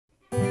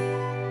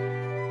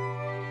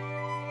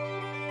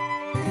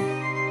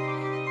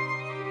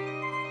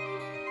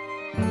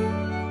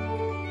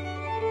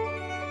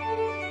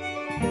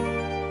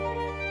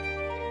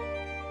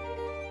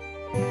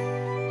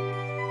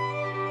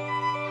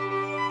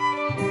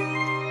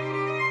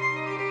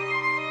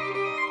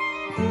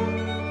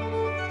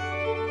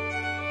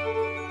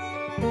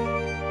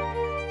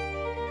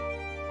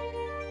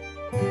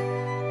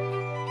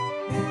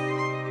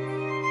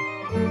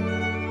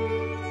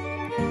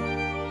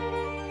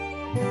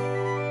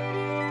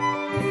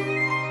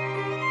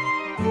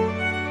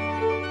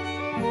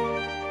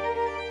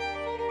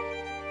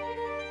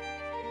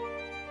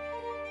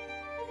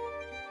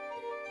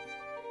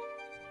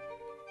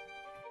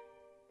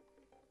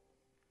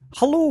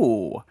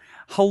Hello.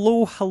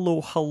 Hello,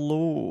 hello,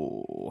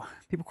 hello.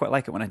 People quite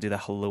like it when I do the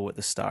hello at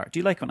the start. Do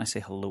you like it when I say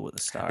hello at the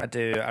I start?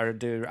 do, I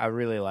do, I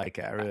really like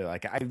it. I really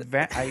like it.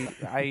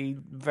 I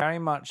very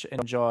much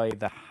enjoy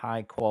the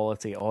high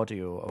quality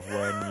audio of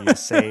when you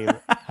say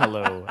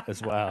hello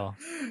as well.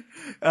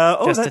 Just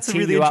to That's a tee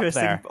really you up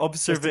interesting there.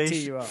 Just to tee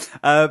observation. you up.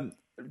 Um,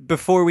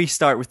 Before we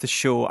start with the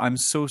show, I'm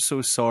so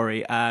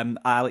sorry.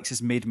 Alex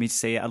has made me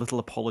say a little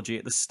apology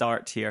at the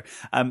start here.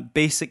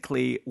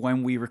 Basically,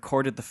 when we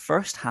recorded the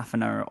first half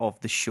an hour of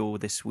the show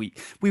this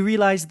week, we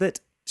realised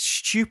that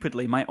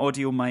stupidly my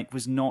audio mic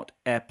was not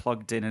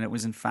plugged in, and it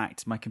was in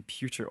fact my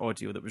computer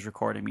audio that was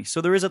recording me. So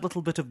there is a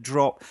little bit of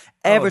drop,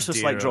 ever so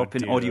slight Oh drop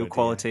in dear, audio oh dear.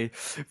 quality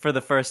for the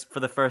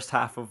first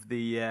half of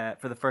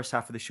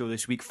the show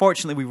this week.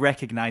 Fortunately, we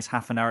recognise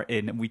half an hour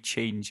in and we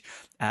change.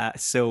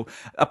 So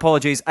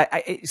apologies.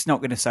 It's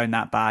not going to sound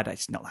that bad.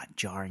 It's not that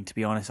jarring, to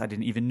be honest. I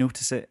didn't even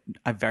notice it.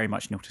 I very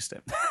much noticed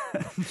it.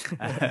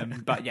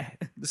 But yeah,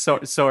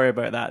 sorry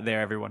about that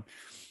there, everyone.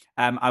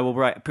 I will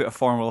put a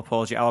formal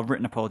apology. I'll have a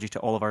written apology to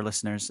all of our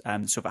listeners.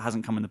 So if it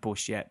hasn't come in the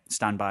post yet,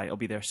 stand by. It'll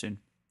be there soon.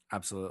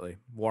 Absolutely.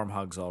 Warm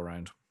hugs all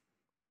round.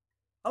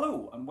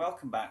 Hello, and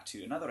welcome back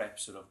to another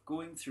episode of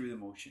Going Through the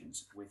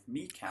Motions with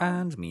me, Cam,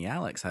 And me,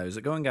 Alex. How's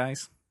it going,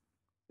 guys?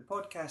 the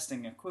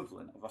podcasting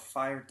equivalent of a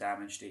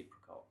fire-damaged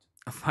apricot.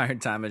 A fire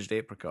damaged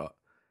apricot.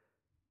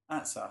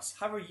 That's us.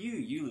 How are you?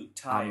 You look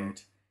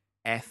tired.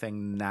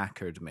 Effing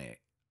knackered, mate.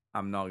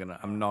 I'm not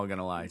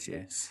gonna lie to you.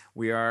 Yes.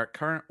 We are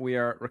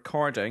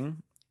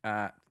recording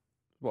at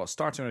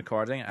starting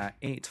recording at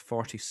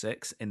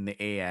 8:46 in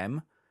the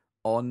AM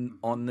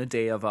on the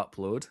day of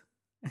upload.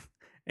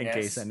 In Yes.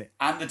 case any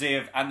and the day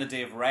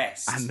of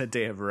rest. and the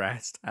day of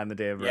rest. Yeah.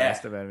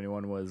 If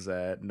anyone was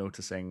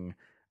noticing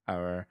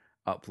our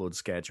upload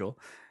schedule.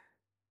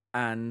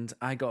 And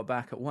I got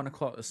back at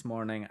 1:00 this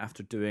morning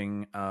after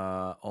doing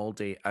a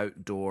all-day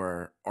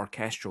outdoor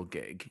orchestral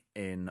gig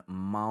in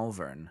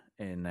Malvern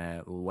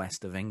in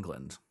west of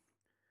England,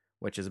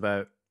 which is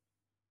about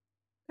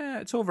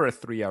it's over a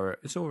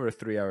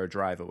 3-hour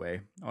drive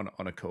away on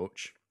a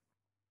coach.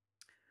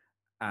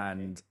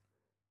 And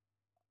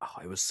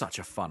it was such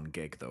a fun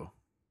gig, though.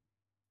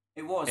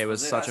 It was. It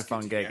was such That's a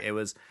fun good to gig. hear.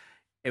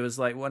 It was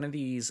like one of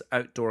these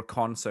outdoor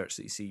concerts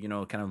that you see,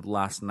 kind of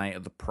last night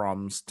of the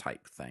proms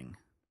type thing.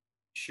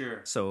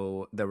 Sure.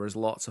 So there was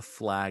lots of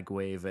flag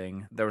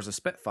waving. There was a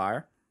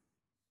Spitfire.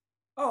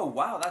 Oh,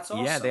 wow, that's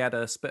awesome. Yeah, they had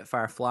a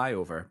Spitfire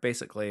flyover.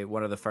 Basically,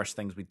 one of the first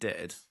things we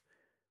did,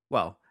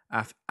 well,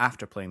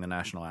 after playing the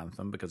national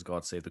anthem, because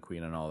God Save the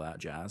Queen and all that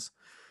jazz.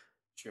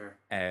 Sure.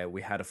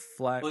 We had a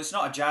flag. Well, it's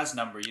not a jazz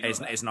number, you know.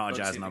 It's not a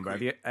jazz number.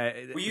 Have you?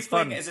 Were you it's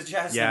playing fun. it as a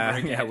jazz Yeah, number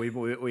again?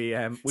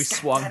 yeah. We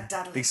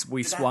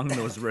swung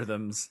those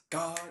rhythms.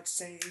 God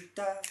save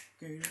the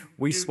Queen.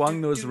 We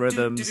swung those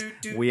rhythms.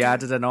 We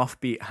added an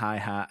offbeat hi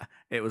hat.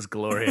 It was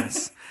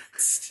glorious.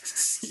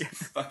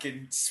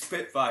 Fucking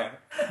Spitfire.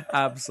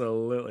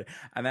 Absolutely.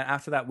 And then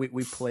after that,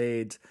 we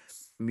played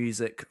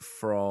music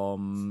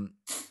from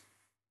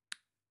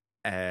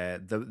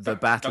the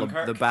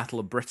Battle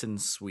of Britain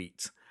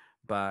suite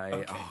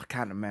by I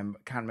can't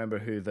remember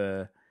who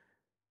the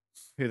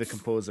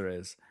composer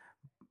is.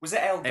 Was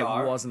it Elgar?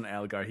 It wasn't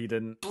Elgar. He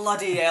didn't.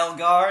 Bloody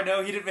Elgar!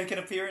 No, he didn't make an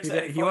appearance.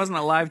 He wasn't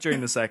alive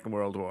during the Second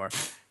World War.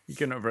 He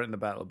couldn't have written the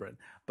Battle of Britain.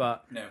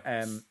 But no.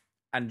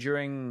 And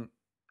during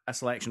a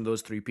selection of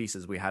those three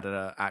pieces, we had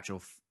an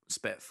actual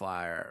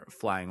Spitfire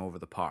flying over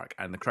the park,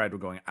 and the crowd were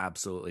going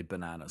absolutely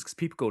bananas because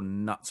people go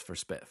nuts for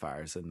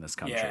Spitfires in this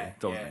country,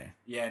 don't they?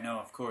 Yeah, no,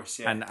 of course,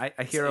 yeah. And I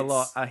hear a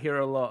lot. I hear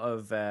a lot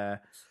of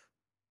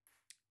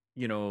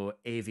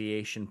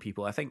aviation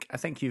people. I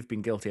think you've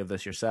been guilty of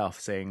this yourself,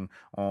 saying,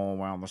 "Oh,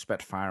 well, the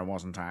Spitfire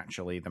wasn't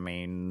actually the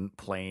main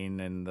plane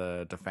in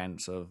the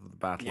defense of the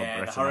Battle of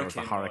Britain. It was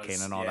the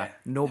Hurricane and all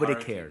that." Nobody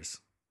cares.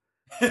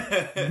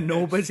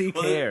 Nobody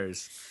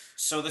cares.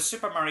 So the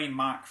Supermarine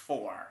Mark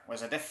IV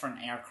was a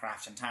different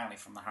aircraft entirely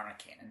from the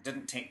Hurricane and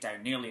didn't take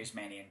down nearly as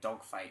many in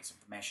dogfights of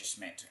the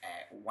Messerschmitt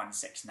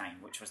 169,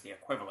 which was the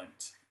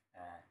equivalent.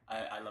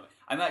 I love it.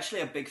 I'm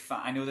actually a big fan.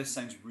 I know this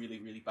sounds really,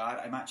 really bad.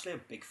 I'm actually a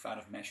big fan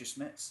of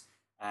Messerschmitts.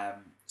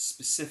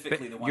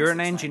 Specifically the ones. You're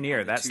an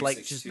engineer. That's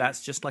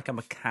just like a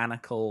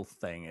mechanical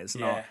thing. It's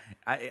not.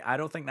 I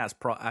don't think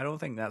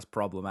that's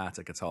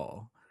problematic at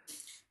all.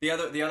 The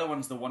other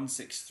one's the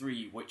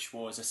 163, which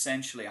was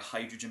essentially a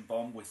hydrogen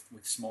bomb with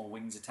small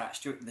wings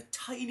attached to it, and the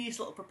tiniest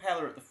little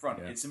propeller at the front.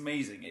 Yeah. It's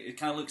amazing. It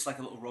kind of looks like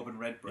a little Robin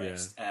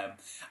Redbreast. Yeah.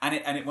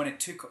 And when it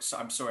took, so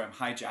I'm sorry, I'm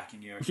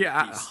hijacking your piece.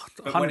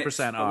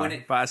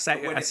 100% But I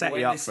set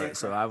you up for it,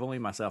 so I've only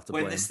myself to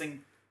blame.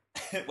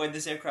 When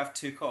this aircraft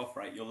took off,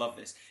 right, you'll love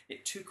this.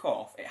 It took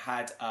off. It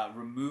had a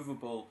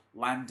removable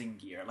landing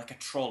gear, like a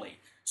trolley.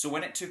 So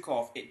when it took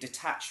off, it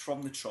detached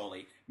from the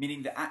trolley,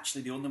 meaning that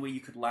actually the only way you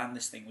could land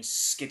this thing was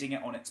skidding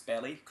it on its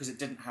belly because it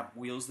didn't have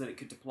wheels that it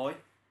could deploy.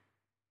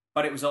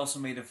 But it was also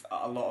made of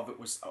a lot of it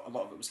was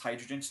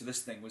hydrogen. So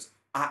this thing was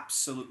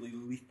absolutely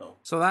lethal.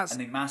 And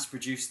they mass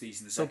produced these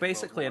in the Second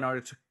World War. In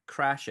order to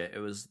crash it, it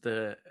was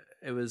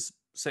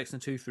 6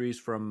 and 2 3s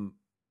from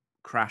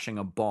crashing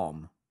a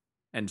bomb.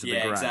 into the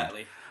Yeah, ground.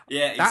 exactly.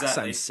 Yeah, That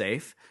exactly. sounds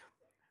safe.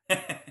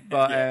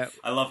 But Yeah,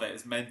 I love it.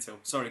 It's mental.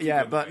 Sorry, keep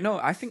yeah, going, but mate. no,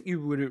 I think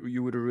you would have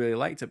really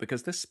liked it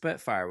because this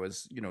Spitfire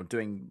was,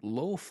 doing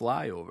low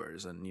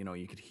flyovers, and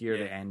you could hear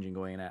Yeah. the engine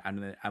going in it,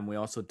 and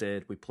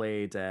we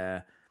played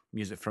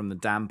music from the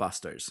Dam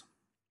Busters.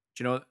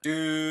 Do you know?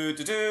 Do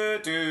do do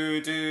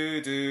do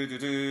do do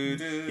do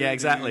do Yeah, do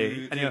exactly.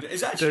 do And do.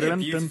 It's actually a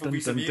beautiful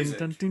piece of music.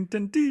 Yeah.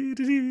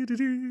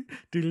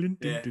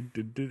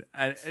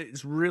 and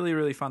it's really,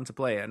 really fun to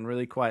play and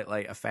really quite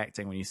like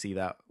affecting when you see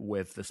that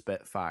with the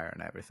Spitfire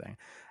and everything.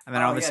 And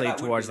then Oh yeah, obviously that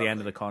would be towards the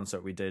end of lovely. the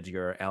concert, we did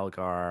your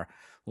Elgar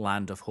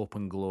Land of Hope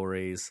and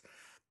Glories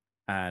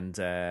and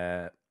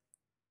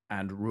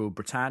Rule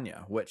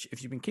Britannia, which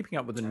if you've been keeping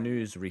up with the Britannia.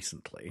 news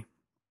recently.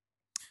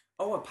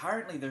 Oh,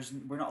 apparently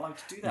we're not allowed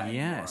to do that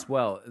Yes, anymore.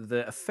 well,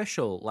 the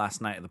official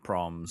Last Night of the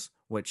Proms,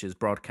 which is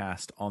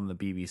broadcast on the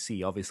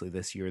BBC, obviously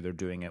this year they're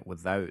doing it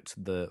without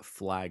the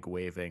flag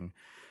waving,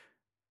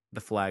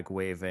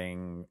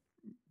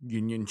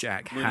 Union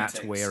Jack hat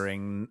Lunatics.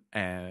 wearing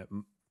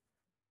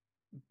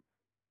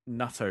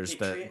nutters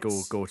that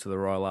Patriots. go to the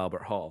Royal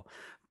Albert Hall.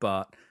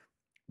 But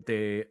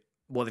they've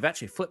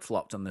actually flip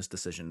flopped on this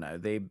decision now.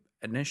 They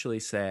initially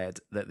said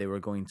that they were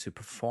going to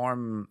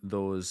perform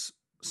those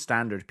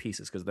standard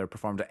pieces because they're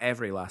performed at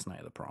every Last Night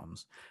of the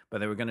Proms, but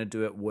they were going to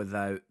do it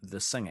without the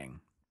singing.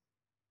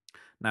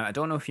 Now, I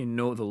don't know if you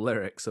know the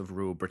lyrics of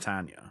Rule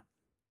Britannia,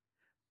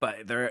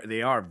 but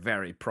they are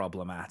very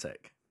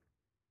problematic.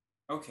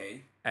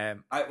 Okay.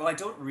 Um, I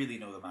don't really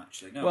know them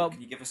actually. No, well,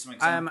 can you give us some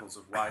examples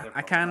of why they're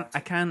I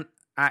problematic? can't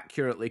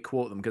accurately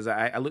quote them because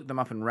I looked them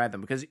up and read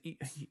them because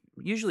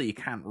usually you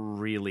can't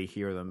really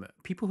hear them.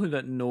 People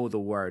that know the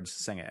words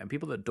sing it, and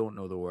people that don't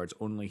know the words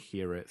only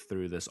hear it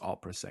through this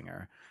opera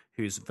singer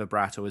whose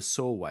vibrato is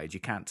so wide you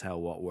can't tell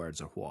what words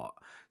are what.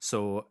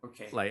 So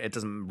Okay. like it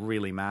doesn't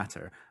really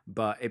matter.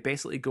 But it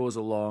basically goes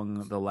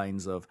along the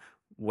lines of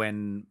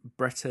when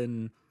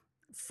Britain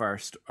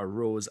first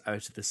arose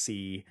out of the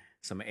sea,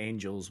 some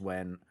angels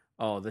went,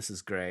 "Oh, this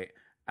is great."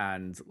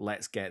 And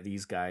let's get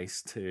these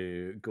guys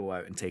to go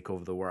out and take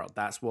over the world.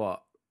 That's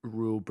what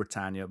Rule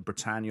Britannia,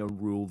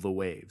 rule the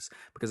waves.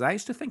 Because I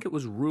used to think it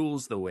was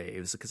rules the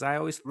waves because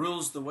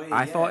Rules the way,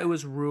 I yeah. thought it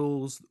was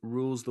rules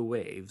the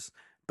waves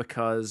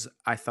because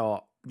I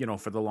thought,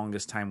 for the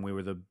longest time we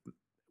were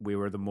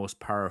the most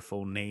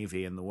powerful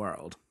navy in the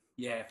world.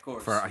 Yeah, of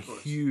course. For a Of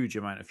course. huge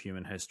amount of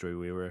human history,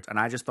 and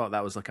I just thought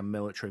that was like a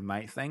military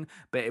might thing,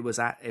 but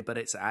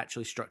it's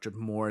actually structured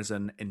more as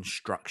an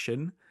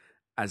instruction,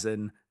 as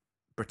in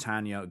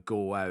Britannia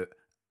go out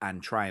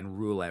and try and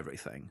rule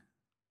everything.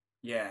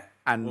 Yeah.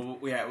 And Well,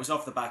 yeah, it was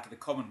off the back of the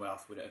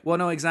Commonwealth, would it? well,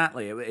 no,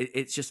 exactly.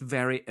 It's just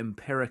very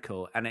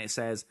empirical, and it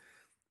says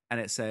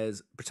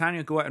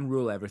Britannia go out and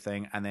rule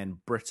everything, and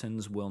then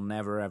Britons will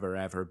never, ever,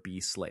 ever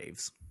be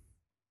slaves.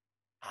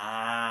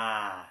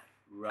 Ah,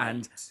 right.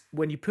 And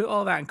when you put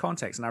all that in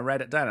context, and I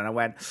read it down, and I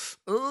went,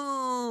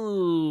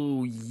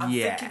 "Oh,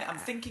 yeah." I'm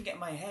thinking it in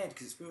my head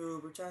because it's rule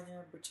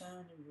Britannia,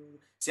 rule.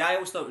 See, I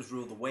always thought it was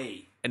rule the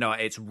way. No,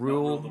 it's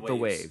Rule rule the the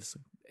Waves.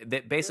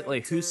 waves.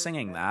 Basically, who's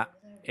singing that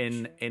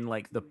in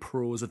like the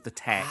prose of the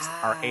text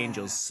are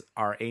angels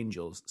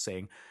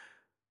saying,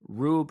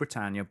 "Rule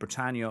Britannia,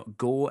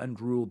 go and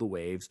rule the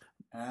waves.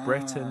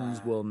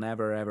 Britons will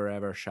never, ever,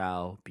 ever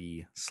shall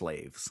be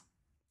slaves."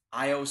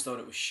 I always thought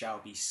it was shall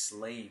be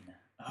slain.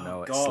 Oh,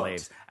 No, it's God.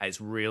 slaves.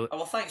 It's real. Oh,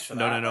 well, thanks for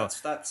No, that. no.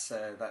 That's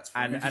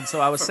And so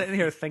I was sitting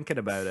here thinking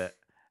about it,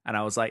 and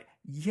I was like,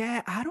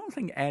 yeah, I don't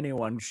think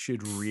anyone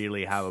should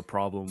really have a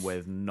problem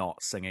with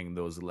not singing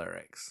those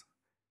lyrics.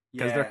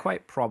 Because they're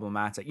quite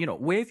problematic.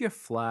 Wave your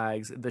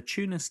flags. The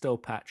tune is still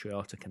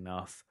patriotic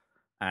enough,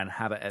 and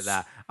have it at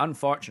that.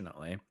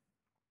 Unfortunately,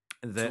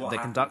 the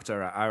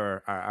conductor at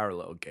our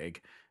little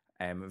gig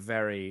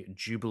very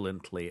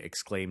jubilantly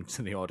exclaimed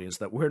to the audience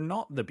that we're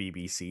not the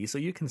BBC, so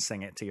you can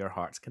sing it to your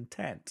heart's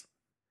content.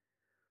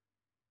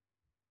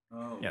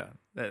 Oh. Yeah.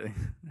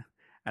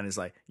 And it's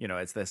like,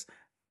 it's this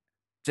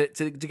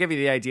to give you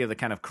the idea of the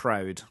kind of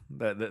crowd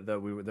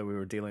that we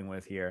were dealing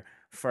with here.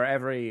 For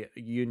every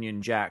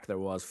Union Jack there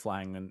was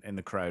flying in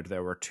the crowd,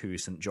 there were 2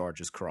 St.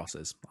 George's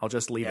crosses. I'll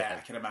just leave it. I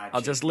can imagine.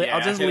 I'll just leave it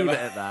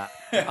at that.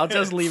 I'll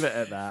just leave it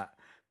at that.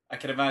 I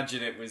can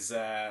imagine it was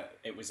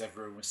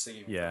everyone was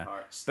singing with their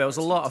hearts. But it was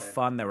a lot of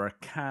fun. There were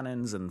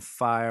cannons and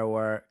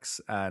fireworks,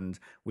 and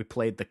we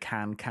played the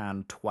can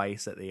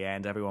twice at the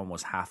end. Everyone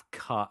was half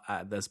cut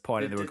at this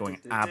point, and they were going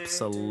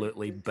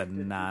absolutely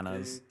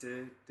bananas.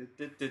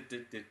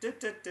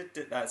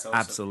 That's awesome.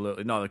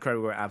 Absolutely. No, the crowd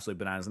were absolutely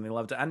bananas, and they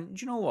loved it. And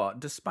do you know what?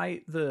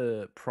 Despite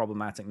the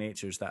problematic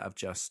natures that I've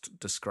just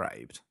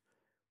described,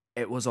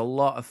 it was a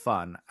lot of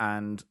fun.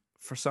 And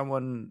for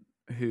someone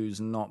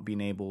who's not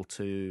been able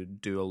to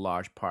do a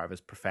large part of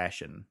his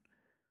profession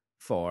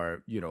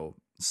for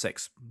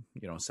 6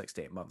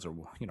 to 8 months, or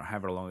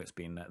however long it's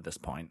been at this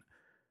point,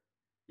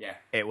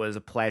 it was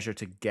a pleasure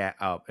to get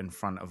up in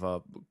front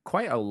of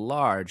quite a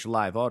large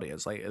live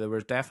audience. Like there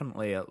was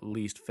definitely at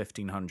least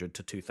 1,500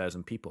 to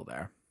 2,000 people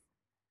there.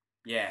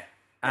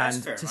 That's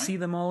and fair, to right? see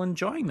them all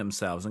enjoying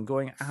themselves and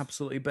going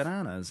absolutely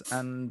bananas.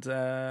 And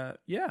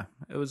yeah,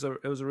 it was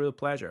a real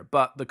pleasure.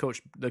 But the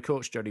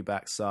coach journey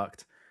back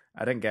sucked.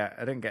 I didn't get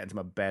into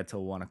my bed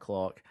till 1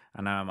 o'clock,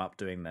 and now I'm up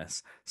doing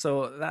this.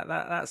 So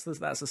that's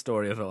the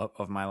story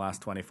of my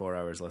last 24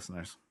 hours,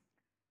 listeners.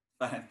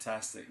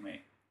 Fantastic,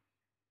 mate.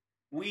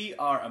 We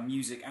are a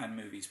music and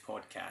movies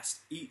podcast.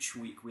 Each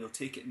week we'll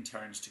take it in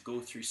turns to go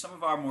through some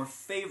of our more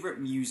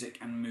favourite music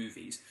and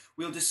movies.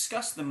 We'll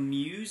discuss the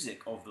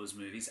music of those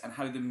movies and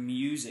how the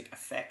music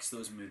affects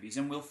those movies,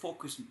 and we'll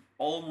focus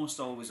almost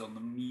always on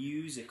the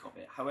music of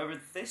it. However,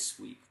 this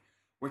week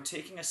we're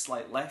taking a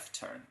slight left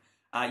turn.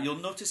 You'll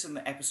notice in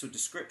the episode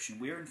description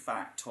we're in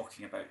fact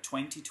talking about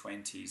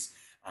 2020's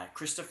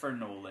Christopher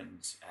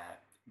Nolan's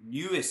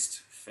newest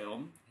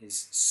film,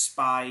 his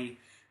spy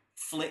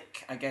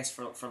flick, I guess,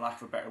 for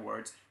lack of a better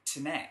word,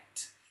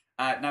 Tenet.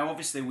 Now,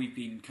 obviously, we've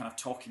been kind of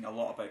talking a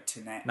lot about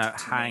Tenet. Now,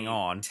 hang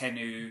on.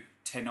 Tenu,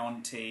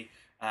 Tenonte.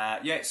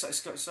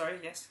 Sorry,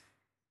 yes?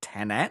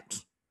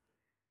 Tenet?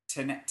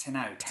 Tenet.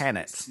 Tenet.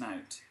 Tenet. Now,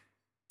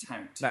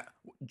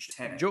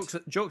 Tenet.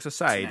 jokes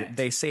aside, Tenet.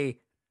 they say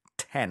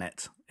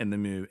Tenet in the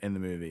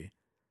movie.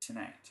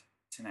 Tenet.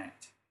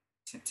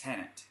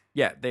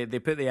 Yeah, they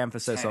put the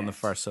emphasis on the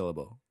Tenet. first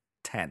syllable.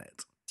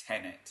 Tenet.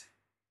 Tenet.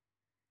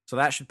 So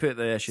that should put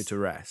the issue to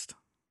rest.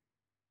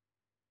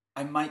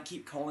 I might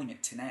keep calling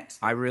it Tenet.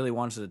 I really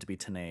wanted it to be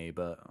Tenet,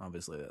 but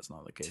obviously that's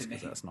not the case because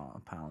Tenet. that's not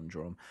a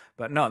palindrome.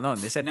 But no,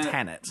 they said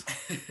Tenet.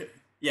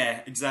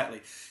 Yeah, exactly.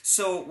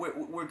 So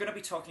we're going to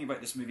be talking about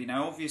this movie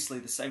now. Obviously,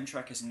 the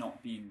soundtrack has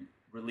not been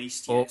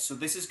released yet, so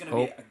this is going to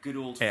be a good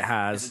old. It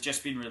has. Has it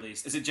just been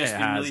released? Is it just It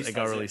been has. released? It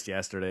got released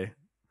yesterday.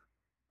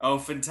 Oh,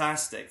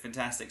 fantastic!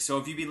 So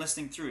have you been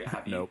listening through it?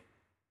 Have you? Nope.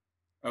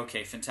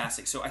 Okay,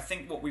 fantastic. So I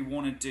think what we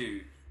want to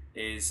do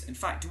is, in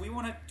fact, do we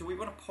want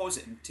to pause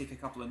it and take a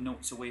couple of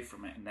notes away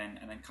from it and then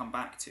come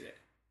back to it?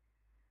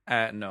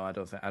 No, I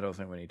don't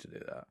think we need to do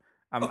that.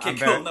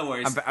 Cool. No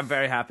worries. I'm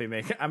very happy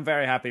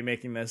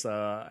making this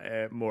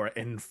a more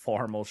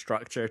informal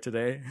structure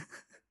today.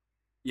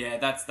 Yeah,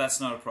 that's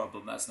not a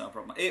problem. So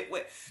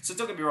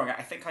don't get me wrong.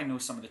 I think I know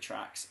some of the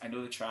tracks. I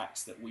know the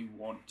tracks that we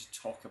want to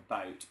talk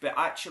about. But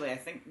actually, I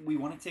think we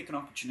want to take an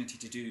opportunity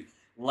to do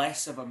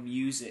less of a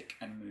music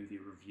and movie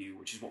review,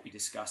 which is what we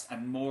discussed,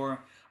 and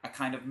more a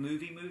kind of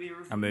movie review.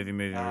 A movie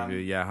review,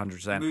 yeah,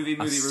 100%. Movie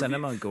review.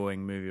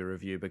 Cinema-going movie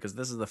review, because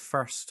this is the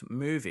first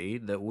movie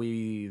that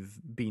we've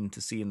been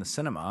to see in the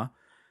cinema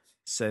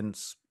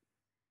since,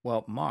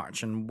 well,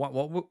 March. And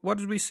what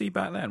did we see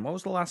back then? What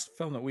was the last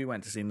film that we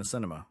went to see in the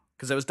cinema?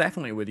 Because it was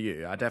definitely with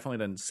you. I definitely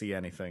didn't see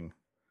anything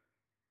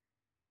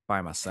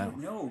by myself.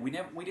 No, we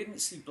didn't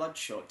see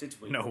Bloodshot, did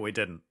we? No, we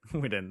didn't.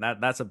 We didn't.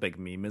 That's a big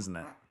meme, isn't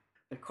it?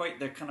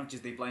 They're kind of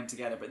just, they blend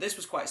together. But this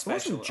was quite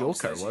special. It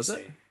wasn't Joker, was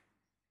it?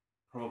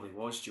 Probably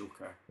was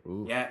Joker.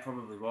 Ooh. Yeah, it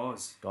probably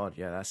was. God,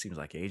 yeah, that seems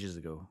like ages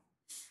ago.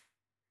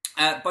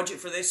 Budget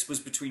for this was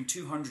between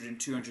 200 and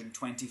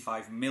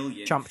 225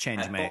 million. Chump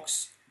change,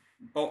 mate.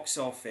 Box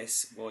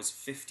office was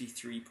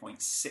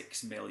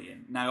 53.6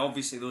 million. Now,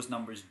 obviously, those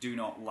numbers do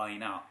not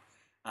line up.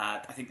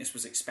 I think this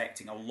was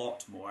expecting a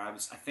lot more. I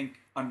think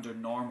under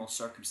normal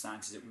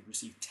circumstances, it would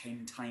receive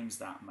 10 times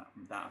that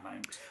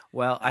amount.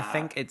 Well, I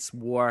think it's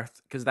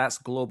worth, because that's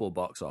global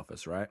box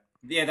office, right?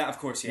 Yeah, that of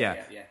course.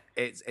 Yeah.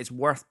 It's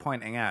worth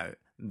pointing out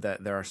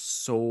that there are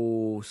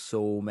so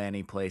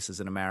many places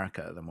in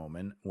America at the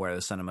moment where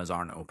the cinemas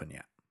aren't open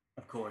yet.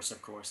 Of course,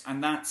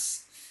 and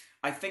that's.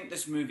 I think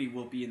this movie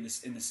will be in the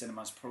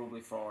cinemas probably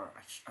for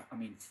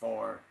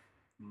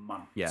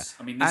months. Yeah,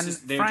 I mean, they're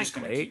frankly, just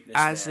going to keep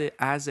this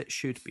as it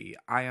should be.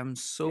 I am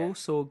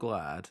so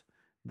glad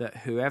that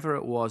whoever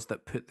it was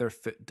that put their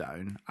foot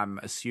down, I'm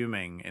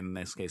assuming in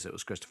this case it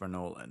was Christopher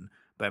Nolan,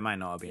 but it might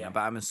not have been.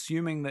 But I'm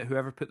assuming that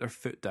whoever put their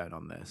foot down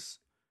on this,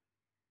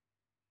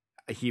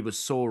 he was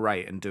so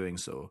right in doing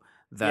so.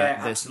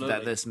 That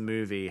this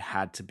movie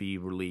had to be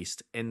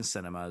released in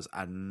cinemas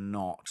and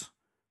not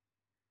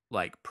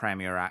like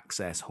Premier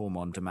Access, home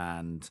on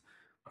demand,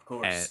 of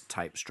course,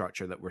 type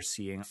structure that we're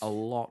seeing a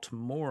lot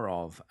more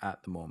of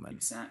at the moment.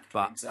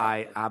 Exactly.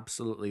 I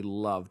absolutely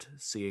loved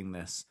seeing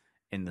this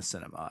in the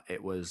cinema.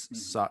 It was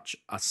such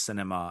a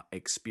cinema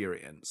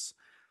experience,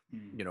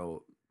 you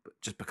know,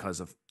 just because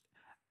of,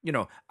 you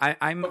know,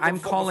 I'm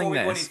calling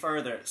this. Before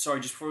we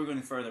go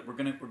any further, we're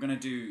gonna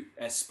do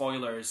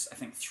spoilers. I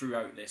think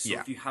throughout this. So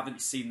if you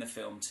haven't seen the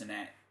film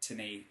Tenet,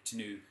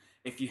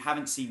 if you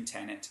haven't seen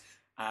Tenet,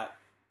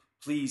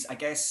 please, I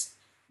guess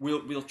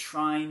we'll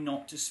try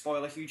not to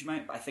spoil a huge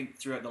amount. But I think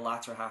throughout the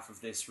latter half of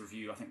this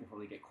review, I think we'll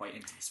probably get quite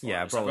into the spoilers.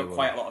 Yeah, probably.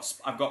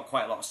 I've got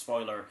quite a lot of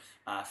spoiler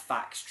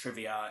facts,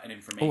 trivia, and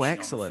information. Oh,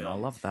 excellent! On the film.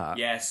 I love that.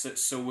 Yeah,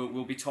 so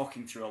we'll be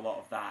talking through a lot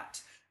of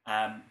that.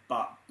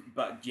 But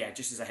yeah,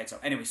 just as a heads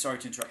up. Anyway, sorry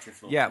to interrupt your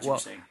flow. Yeah, well,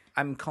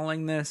 I'm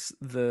calling this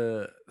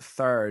the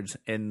third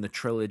in the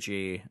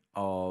trilogy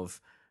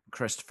of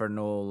Christopher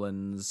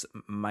Nolan's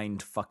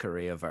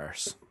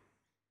mindfuckery-averse.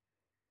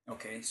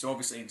 Okay, so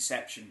obviously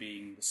Inception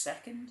being the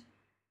second,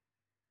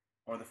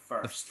 or the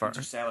first? The first.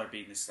 Interstellar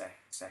being the second.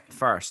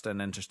 First, and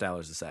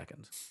Interstellar's the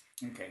second.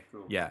 Okay,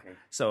 cool. Yeah. Okay.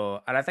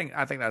 So, and I think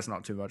that's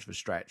not too much of a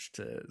stretch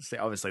to say.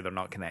 Obviously, they're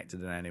not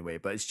connected in any way,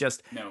 but it's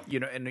just, No.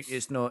 and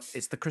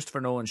it's the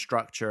Christopher Nolan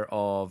structure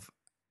of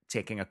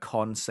taking a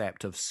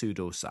concept of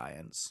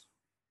pseudoscience,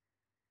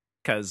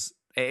 because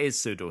it is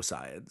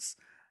pseudoscience.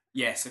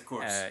 Yes, of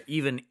course.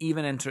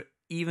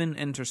 Even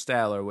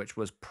Interstellar, which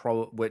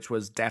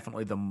was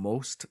definitely the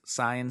most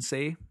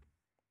sciency.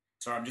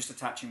 Sorry, I'm just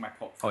attaching my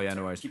pop Oh filter. yeah,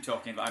 no worries. Keep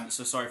talking, but I'm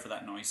so sorry for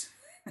that noise.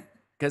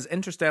 Because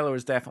Interstellar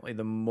was definitely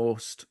the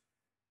most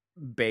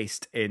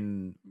based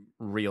in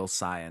real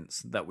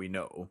science that we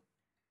know.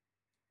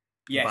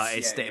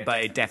 Yes, yeah, But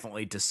definitely. it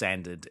definitely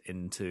descended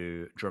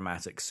into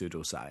dramatic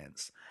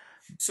pseudoscience.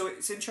 So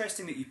it's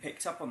interesting that you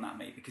picked up on that,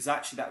 mate, because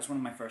actually that was one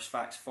of my first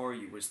facts for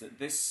you, was that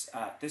this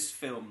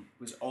film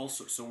was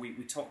also, so we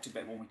talked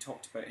about, when we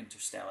talked about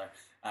Interstellar,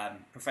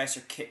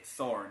 Professor Kip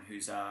Thorne,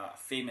 who's a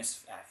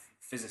famous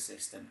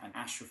physicist and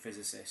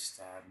astrophysicist,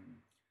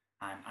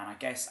 and I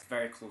guess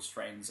very close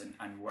friends,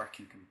 and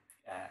working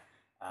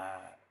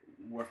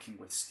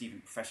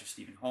with Professor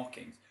Stephen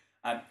Hawking.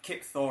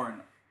 Kip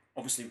Thorne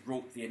obviously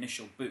wrote the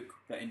initial book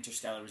that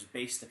Interstellar was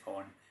based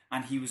upon,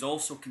 and he was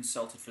also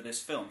consulted for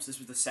this film. So this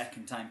was the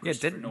second time Yeah,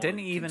 Christopher Nolan didn't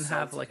he even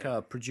have consulted like him.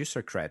 a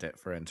producer credit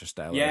for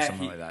Interstellar or Yeah,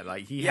 something like that?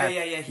 Like yeah,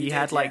 he did,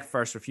 had yeah. like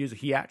first refusal.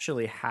 He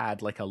actually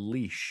had like a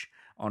leash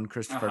on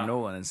Christopher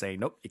Nolan and saying,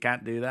 "Nope, you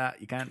can't do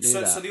that. You can't do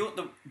that." So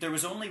there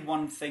was only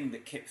one thing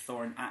that Kip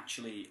Thorne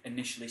actually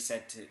initially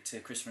said to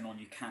Christopher Nolan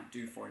you can't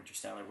do for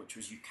Interstellar, which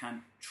was you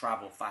can't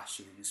travel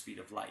faster than the speed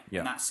of light. Yeah.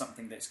 And that's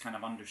something that's kind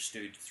of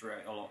understood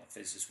throughout a lot of the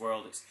physicist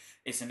world.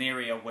 It's an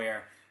area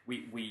where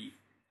we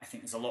I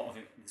think there's a lot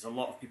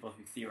of people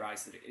who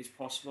theorize that it is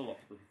possible. A lot of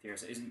people who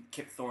theorize it isn't.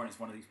 Kip Thorne is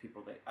one of these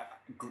people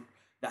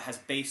that has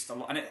based a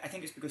lot, and I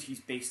think it's because he's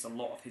based a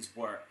lot of his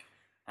work.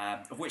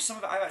 Of which some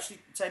of it I've actually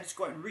decided to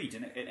go out and read,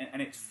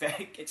 and it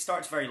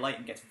starts very light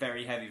and gets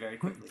very heavy very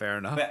quickly. Fair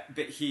enough.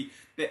 But he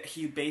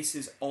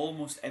bases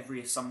almost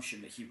every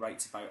assumption that he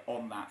writes about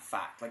on that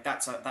fact. Like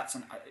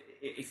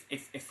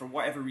if for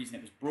whatever reason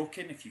it was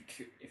broken, if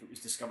it was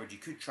discovered you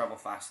could travel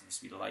faster than the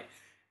speed of light,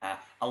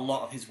 a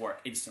lot of his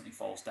work instantly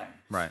falls down.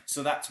 Right.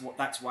 So that's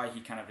why he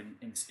kind of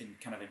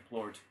kind of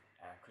implored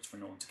Christopher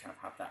Nolan to kind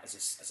of have that as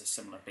a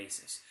similar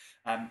basis.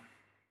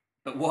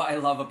 But what I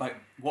love about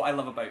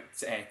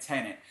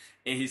Tenet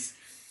is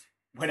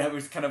when I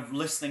was kind of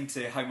listening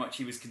to how much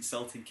he was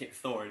consulting Kip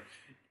Thorne,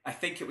 I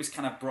think it was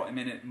kind of brought him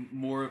in at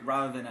more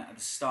rather than at the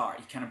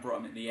start. He kind of brought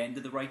him at the end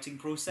of the writing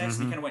process.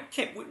 And he kind of went,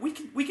 Kip,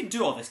 we can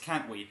do all this,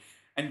 can't we?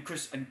 And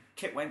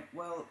Kip went,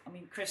 well, I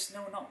mean, Chris,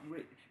 no, not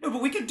really. No,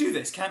 but we can do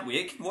this, can't we?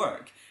 It can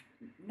work.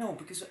 No,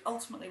 because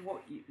ultimately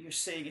what you're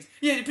saying is,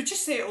 yeah, but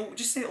just say it'll work.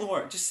 Just say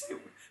it.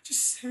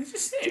 Just say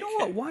it. Do you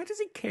know what? Why does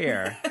he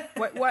care?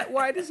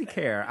 Why does he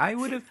care? I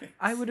would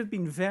have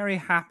been very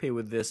happy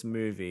with this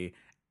movie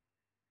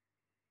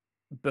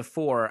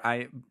before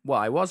I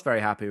was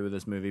very happy with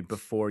this movie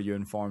before you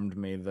informed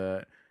me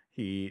that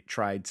he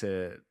tried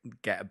to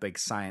get a big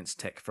science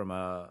tick from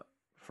a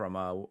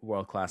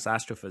world-class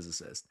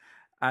astrophysicist.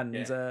 And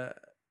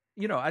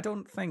I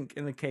don't think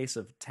in the case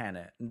of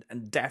Tenet,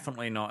 and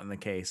definitely not in the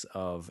case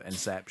of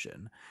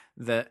Inception,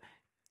 that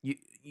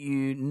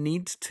you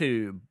need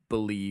to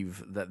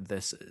believe that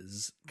this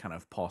is kind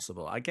of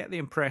possible. I get the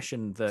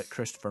impression that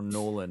Christopher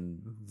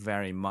Nolan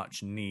very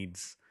much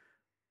needs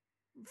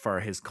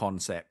for his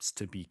concepts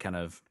to be kind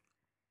of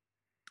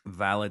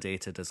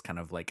validated as kind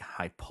of like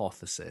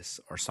hypothesis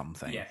or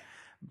something. Yeah.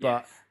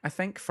 But I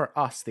think for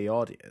us, the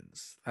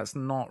audience, that's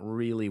not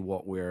really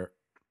what we're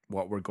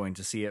going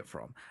to see it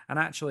from. And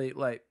actually,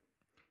 like,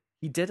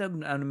 he did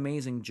an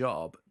amazing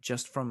job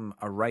just from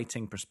a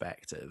writing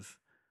perspective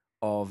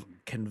of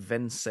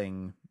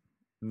convincing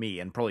me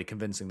and probably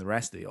convincing the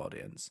rest of the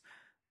audience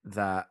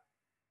that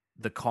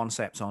the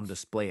concepts on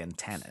display in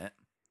Tenet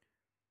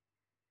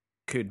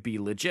could be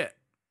legit.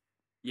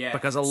 Yeah.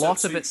 Because a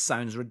lot of it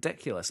sounds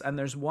ridiculous. And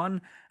there's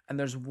one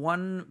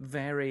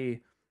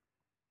very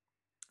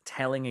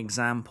telling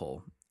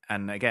example.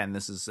 And again,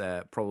 this is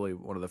probably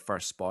one of the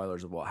first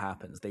spoilers of what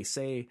happens. They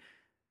say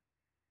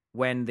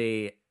when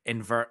they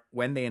invert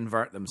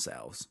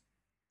themselves,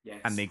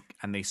 yes.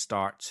 and they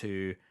start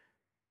to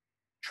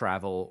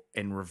travel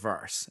in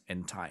reverse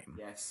in time.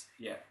 Yes.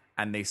 Yeah.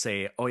 And they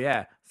say, "Oh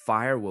yeah,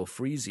 fire will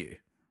freeze you."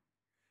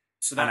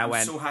 So that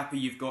I'm so happy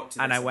you've got to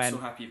this. I'm so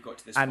happy you've got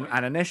to this point.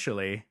 And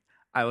initially,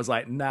 I was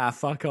like, "Nah,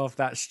 fuck off.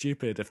 That's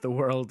stupid. If the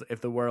world's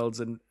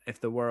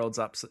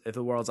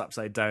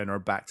upside down or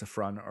back to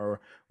front or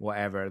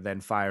whatever,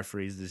 then fire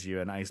freezes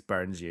you and ice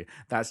burns you.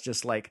 That's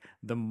just like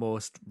the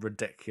most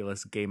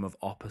ridiculous game of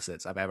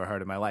opposites I've ever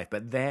heard in my life."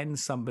 But then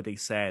somebody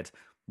said,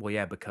 well,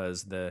 yeah,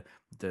 because the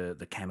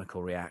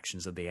chemical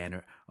reactions of the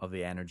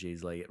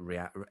energies like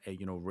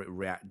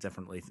react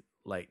differently,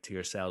 like to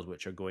your cells,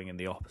 which are going in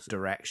the opposite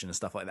direction and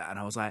stuff like that. And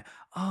I was like,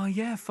 oh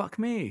yeah, fuck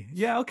me,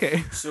 yeah,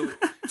 okay. So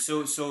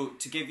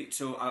to give you,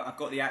 I've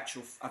got the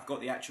actual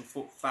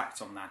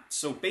fact on that.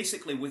 So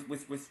basically,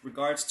 with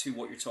regards to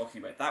what you're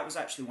talking about, that was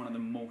actually one of the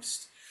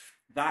most,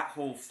 that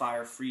whole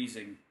fire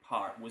freezing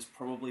part was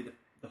probably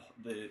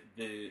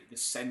the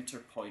center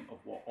point of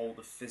what all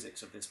the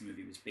physics of this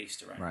movie was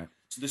based around. Right.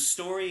 So the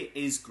story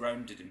is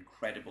grounded in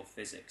credible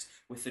physics,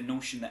 with the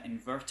notion that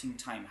inverting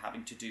time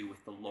having to do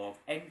with the law of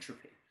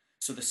entropy.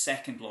 So the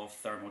second law of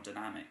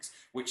thermodynamics,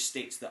 which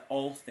states that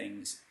all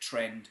things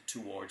trend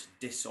towards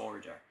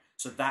disorder.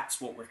 So that's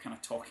what we're kind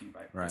of talking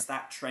about. Right. It's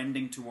that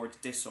trending towards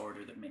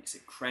disorder that makes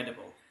it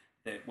credible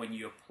that when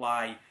you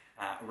apply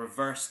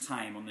reverse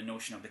time on the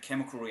notion of the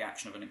chemical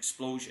reaction of an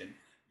explosion,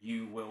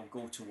 you will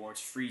go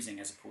towards freezing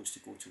as opposed to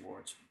go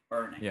towards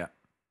burning. Yeah.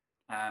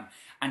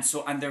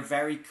 And they're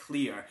very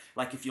clear.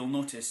 Like if you'll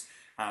notice,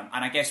 and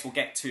I guess we'll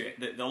get to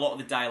it, a lot of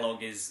the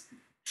dialogue is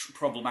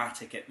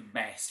problematic at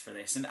best for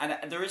this, and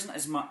there isn't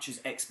as much as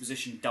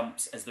exposition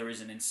dumps as there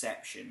is in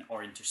Inception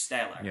or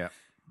Interstellar. Yeah.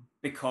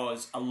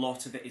 Because a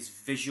lot of it is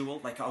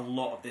visual, like a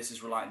lot of this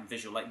is reliant on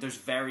visual. Like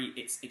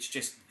it's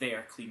just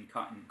there, clean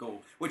cut and go,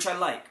 which I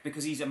like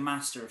because he's a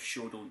master of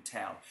show don't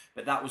tell.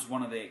 But that was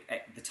one of the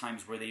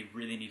times where they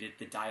really needed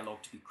the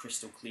dialogue to be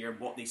crystal clear.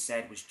 What they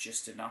said was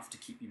just enough to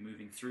keep you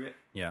moving through it.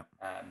 Yeah.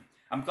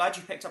 I'm glad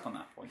you picked up on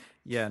that point.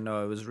 Yeah,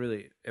 no, it was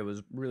really,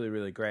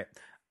 really great.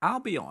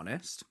 I'll be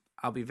honest.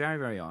 I'll be very,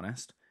 very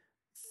honest.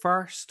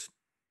 First,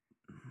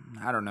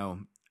 I don't know,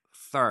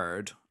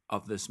 third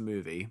of this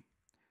movie,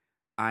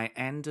 I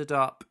ended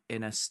up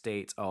in a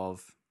state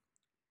of,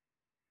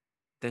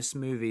 this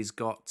movie's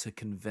got to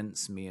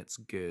convince me it's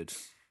good.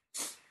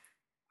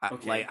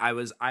 Okay. Like I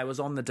was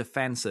on the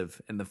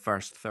defensive in the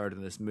first third of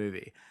this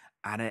movie,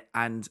 and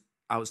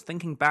I was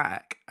thinking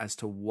back as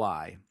to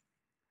why,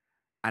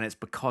 and it's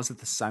because of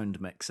the sound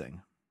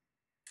mixing.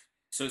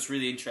 So it's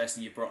really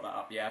interesting you brought that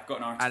up. Yeah, I've got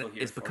an article And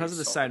here. it's because of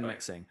the sound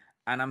mixing,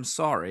 and I'm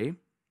sorry.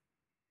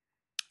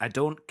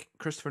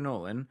 Christopher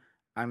Nolan,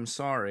 I'm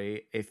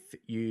sorry if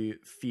you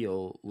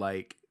feel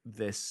like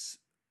this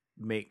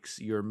makes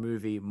your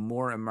movie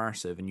more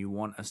immersive and you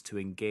want us to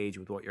engage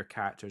with what your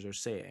characters are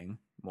saying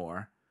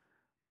more,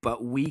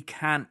 but we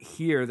can't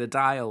hear the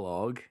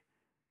dialogue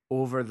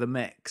over the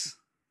mix.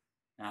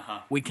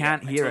 We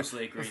can't hear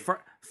totally it. Agree.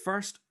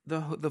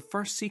 The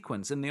first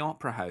sequence in the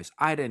opera house,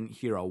 I didn't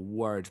hear a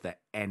word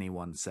that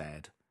anyone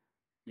said.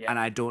 Yeah. And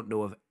I don't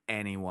know if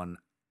anyone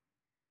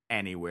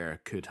anywhere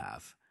could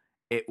have.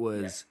 It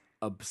was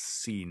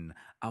obscene.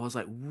 I was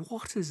like,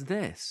 what is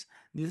this?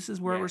 This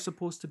is where we're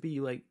supposed to be,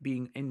 like,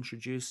 being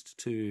introduced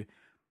to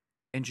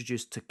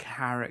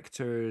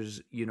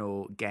characters, you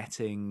know,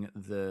 getting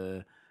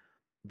the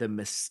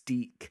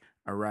mystique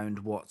around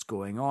what's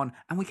going on,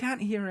 and we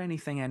can't hear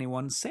anything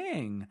anyone's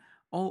saying.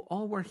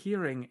 All we're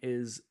hearing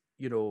is,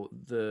 you know,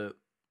 the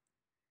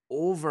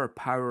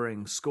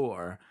overpowering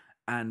score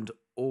and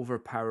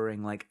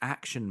overpowering, like,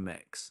 action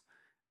mix,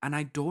 and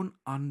I don't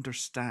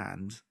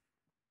understand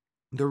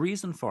the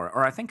reason for it,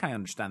 or I think I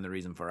understand the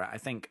reason for it. I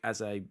think,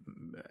 as I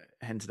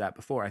hinted at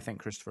before, I think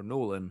Christopher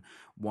Nolan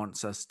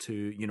wants us to,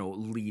 you know,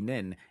 lean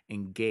in,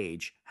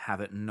 engage,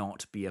 have it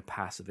not be a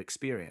passive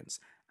experience.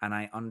 And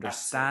I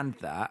understand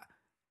that,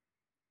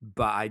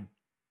 but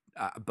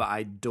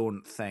I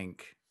don't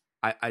think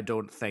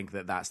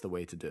that that's the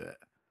way to do it.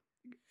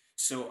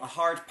 So, a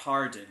hard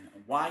pardon,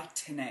 why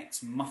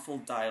 10X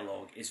muffled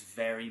dialogue is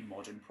very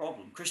modern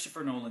problem.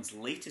 Christopher Nolan's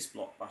latest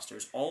blockbuster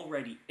is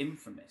already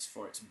infamous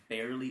for its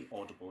barely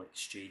audible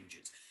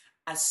exchanges.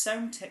 As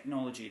sound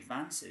technology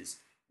advances,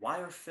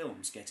 why are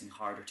films getting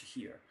harder to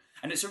hear?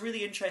 And it's a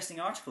really interesting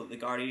article that The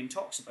Guardian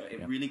talks about.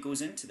 It really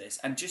goes into this.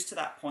 And just to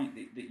that point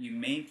that you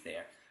made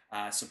there,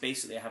 so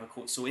basically, I have a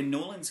quote. So in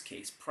Nolan's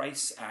case,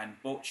 Price and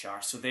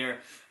Bochar, so they're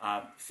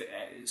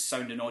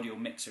sound and audio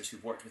mixers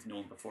who've worked with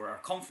Nolan before, are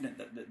confident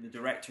that the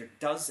director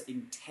does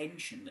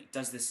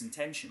this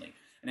intentionally.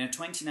 And in a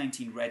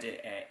 2019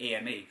 Reddit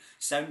AMA,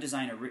 sound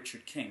designer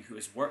Richard King, who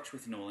has worked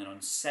with Nolan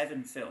on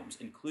 7 films,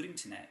 including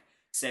Tenet,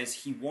 says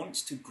he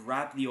wants to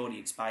grab the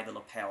audience by the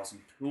lapels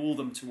and pull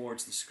them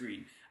towards the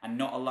screen and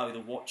not allow the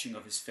watching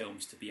of his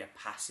films to be a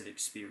passive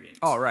experience.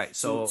 Oh, right.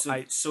 So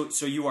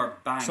you are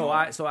bang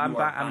on.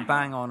 I'm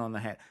bang on the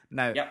head.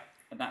 Now, yep,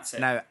 and that's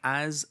it. Now,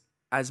 as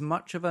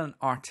much of an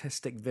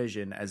artistic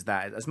vision as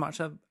that, as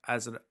much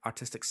as an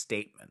artistic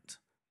statement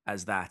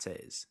as that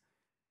is,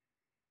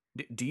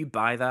 do you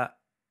buy that?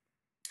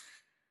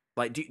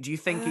 Like, do you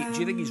think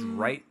he's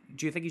right?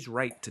 Do you think he's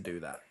right to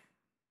do that?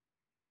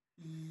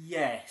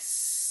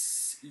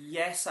 Yes,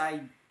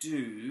 I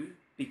do,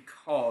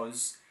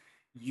 because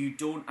you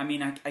don't. I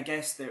mean, I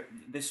guess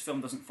this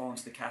film doesn't fall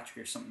into the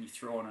category of something you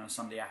throw on a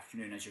Sunday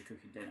afternoon as you're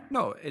cooking dinner.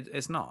 No,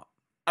 it's not.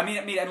 I mean,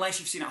 unless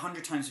you've seen it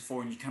 100 times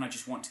before and you kind of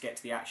just want to get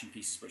to the action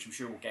pieces, which I'm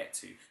sure we'll get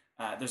to.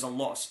 There's a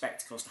lot of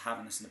spectacles to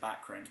having this in the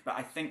background, but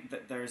I think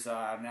that there's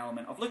an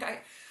element of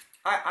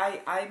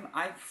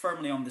I'm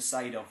firmly on the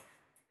side of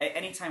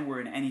anytime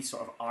we're in any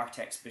sort of art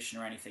exhibition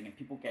or anything, and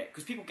people get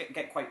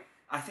quite.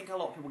 I think a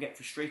lot of people get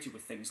frustrated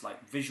with things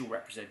like visual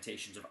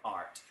representations of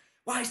art.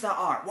 Why is that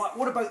art?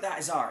 What about that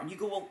is art? And you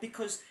go, well,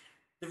 because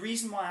the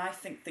reason why I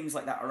think things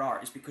like that are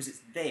art is because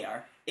it's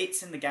there,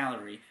 it's in the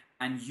gallery,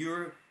 and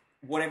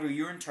whatever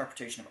your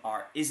interpretation of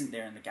art isn't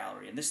there in the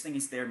gallery, and this thing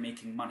is there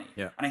making money.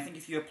 Yeah. And I think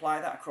if you apply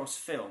that across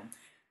film,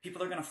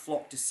 people are going to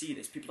flock to see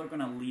this. People are going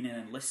to lean in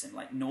and listen.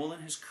 Like,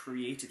 Nolan has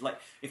created, like,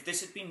 if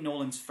this had been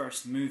Nolan's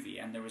first movie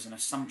and there was an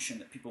assumption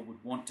that people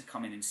would want to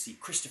come in and see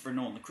Christopher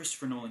Nolan, the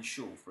Christopher Nolan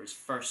show for his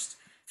first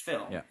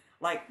film,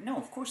 like, no,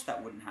 of course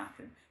that wouldn't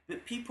happen.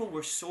 But people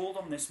were sold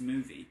on this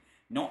movie,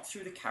 not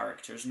through the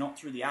characters, not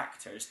through the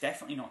actors,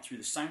 definitely not through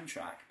the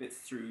soundtrack, but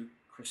through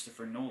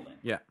Christopher Nolan.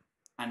 Yeah.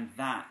 And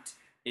that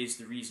is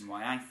the reason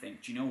why I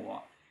think, do you know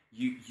what?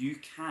 You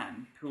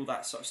can pull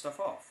that sort of stuff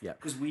off. Yeah.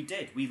 Because we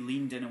did. We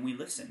leaned in and we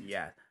listened.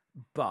 Yeah.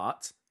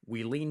 But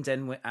we leaned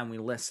in and we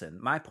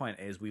listened. My point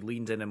is, we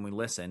leaned in and we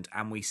listened,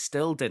 and we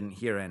still didn't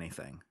hear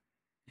anything.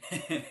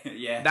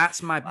 Yeah.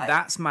 That's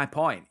my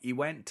point. He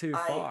went too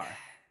far.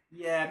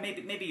 Yeah,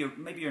 maybe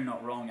you're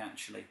not wrong,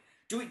 actually.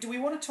 Do we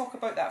want to talk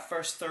about that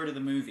first third of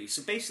the movie?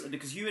 So basically,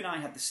 because you and I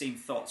had the same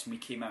thoughts when we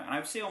came out, and I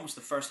would say almost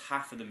the first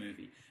half of the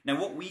movie. Now,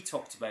 what we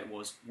talked about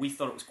was we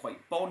thought it was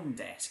quite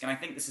Bond-esque, and I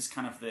think this is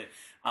kind of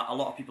a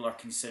lot of people are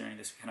considering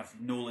this kind of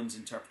Nolan's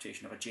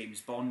interpretation of a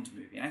James Bond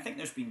movie. And I think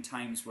there's been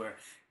times where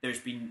there's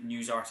been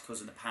news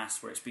articles in the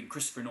past where it's been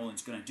Christopher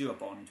Nolan's going to do a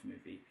Bond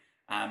movie.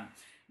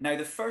 Now,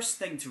 the first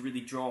thing to really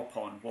draw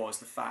upon was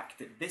the fact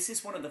that this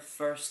is one of the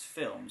first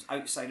films,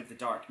 outside of the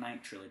Dark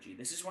Knight trilogy,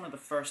 this is one of the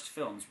first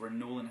films where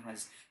Nolan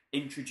has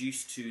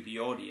introduced to the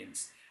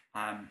audience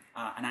an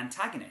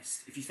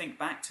antagonist. If you think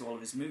back to all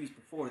of his movies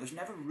before, there's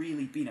never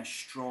really been a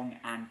strong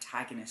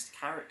antagonist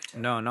character.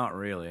 No, not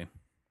really.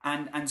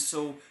 And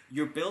so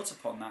you're built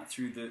upon that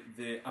through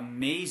the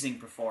amazing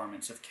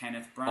performance of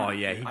Kenneth Branagh. Oh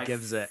yeah,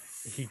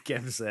 he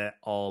gives it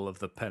all of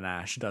the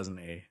panache, doesn't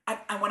he?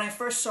 And when I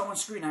first saw him on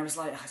screen, I was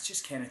like, oh, it's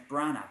just Kenneth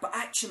Branagh. But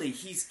actually,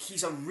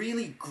 he's a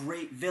really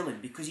great villain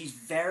because he's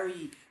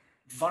very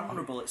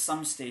vulnerable at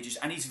some stages,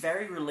 and he's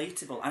very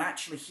relatable. And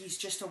actually, he's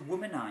just a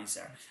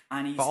womanizer.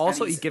 But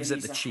also, he gives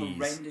it the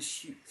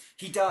cheese.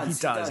 He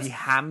does. He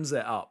hams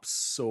it up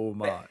so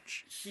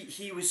much.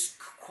 He was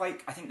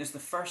quite. I think there's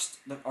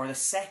the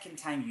second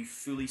time you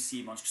fully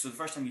see him on. So the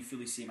first time you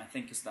fully see him, I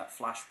think, is that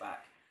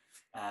flashback.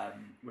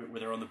 Where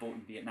they're on the boat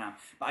in Vietnam.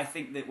 But I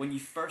think that when you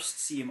first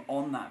see him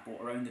on that boat,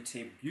 around the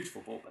table,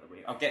 beautiful boat, by the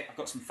way. I've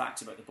got some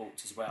facts about the boat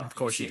as well. Of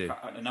course you do.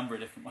 A number of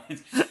different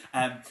ones.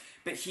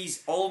 But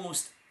he's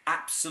almost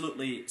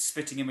absolutely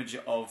spitting image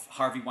of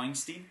Harvey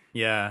Weinstein.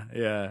 Yeah.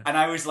 And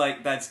I was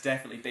like, that's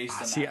definitely based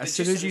on that. As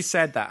soon as you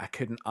said that, I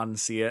couldn't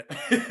unsee it.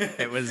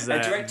 It was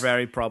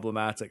very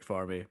problematic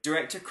for me.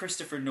 Director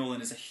Christopher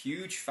Nolan is a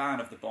huge fan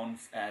of the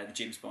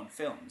James Bond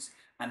films,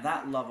 and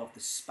that love of the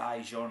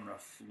spy genre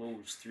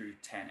flows through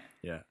Tenet.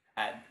 Yeah.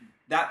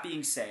 That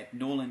being said,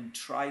 Nolan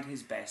tried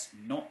his best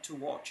not to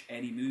watch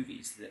any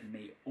movies that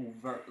may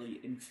overtly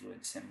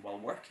influence him while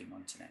working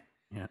on Tenet.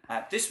 Yeah.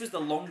 This was the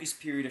longest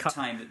period of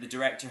time that the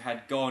director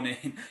had gone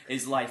in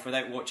his life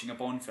without watching a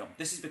Bond film.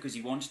 This is because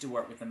he wanted to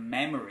work with the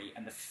memory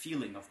and the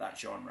feeling of that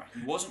genre.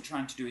 He wasn't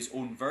trying to do his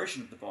own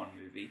version of the Bond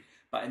movie,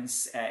 but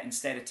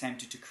instead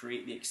attempted to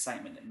create the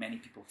excitement that many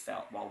people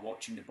felt while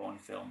watching the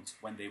Bond films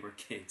when they were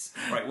kids.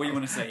 Right, what do you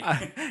want to say?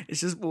 It's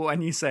just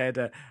when you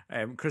said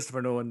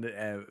Christopher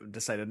Nolan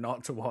decided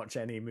not to watch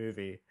any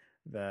movie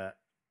that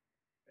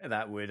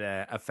would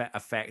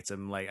affect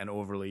him, like, and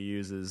overly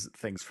uses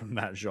things from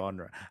that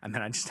genre. And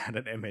then I just had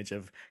an image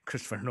of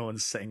Christopher Nolan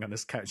sitting on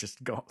his couch,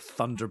 just got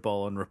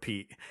Thunderball on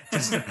repeat,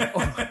 just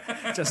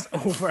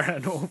over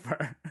and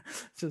over.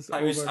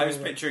 I was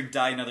picturing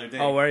Die Another Day.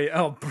 Oh, were you?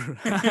 Oh,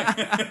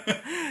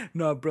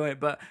 no, brilliant.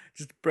 But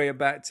just bring it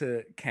back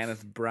to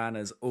Kenneth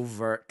Branagh's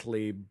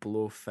overtly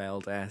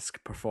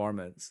Blofeld-esque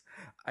performance.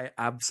 I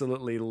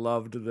absolutely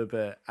loved the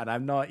bit, and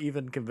I'm not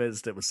even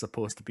convinced it was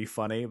supposed to be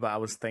funny, but I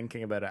was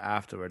thinking about it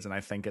afterwards, and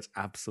I think it's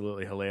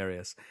absolutely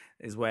hilarious,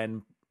 is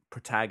when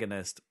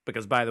Protagonist,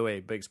 because, by the way,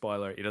 big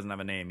spoiler, he doesn't have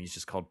a name, he's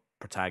just called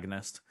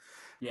Protagonist.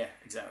 Yeah,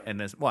 exactly. In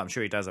this, well, I'm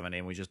sure he does have a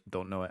name, we just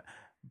don't know it.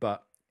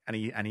 But and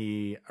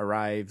he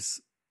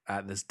arrives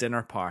at this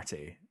dinner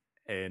party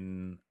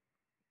in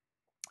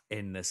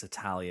this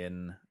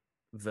Italian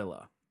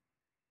villa,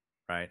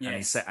 right?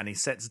 Yes. And he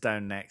sits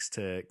down next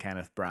to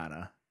Kenneth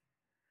Branagh.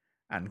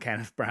 And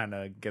Kenneth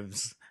Branagh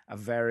gives a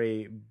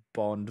very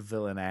Bond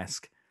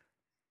villain-esque,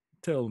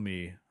 "Tell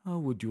me, how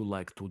would you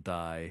like to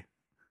die?"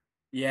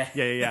 Yeah.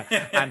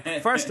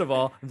 And first of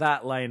all,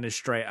 that line is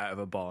straight out of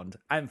a Bond.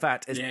 In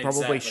fact, it's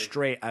probably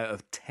straight out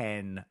of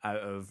 10 out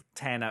of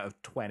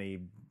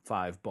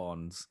 25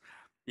 Bonds.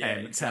 Yeah,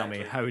 exactly.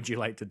 Tell me, how would you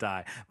like to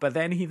die? But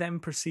then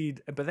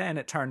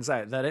it turns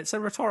out that it's a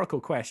rhetorical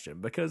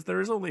question, because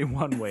there is only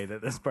one way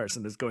that this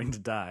person is going to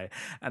die,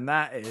 and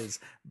that is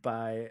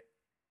by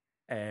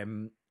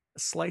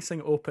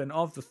slicing open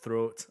of the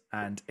throat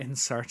and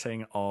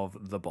inserting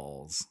of the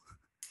balls.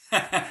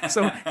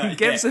 So he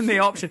gives him the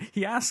option.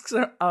 He asks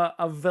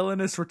a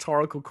villainous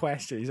rhetorical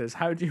question. He says,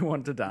 "How do you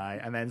want to die?"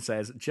 And then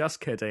says,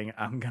 "Just kidding.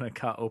 I'm going to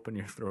cut open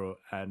your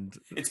throat." And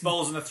it's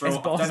balls in the throat.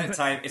 I've done it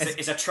time.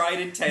 It's a tried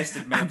and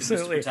tested method.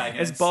 Absolutely,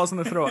 it's balls in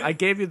the throat. I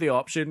gave you the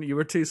option. You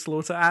were too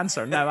slow to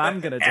answer. Now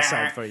I'm going to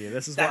decide for you.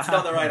 That's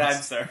not the right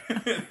answer.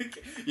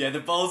 Yeah,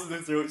 the balls in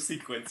the throat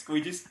sequence.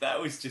 That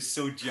was just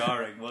so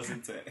jarring,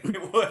 wasn't it?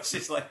 It was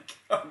just like,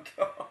 oh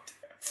god.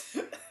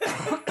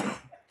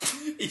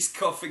 He's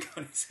coughing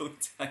on his own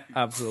time.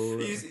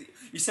 Absolutely.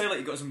 You sound like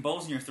you got some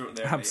balls in your throat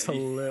there.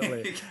 Absolutely.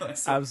 Mate.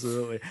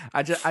 Absolutely.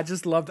 I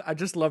just loved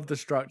the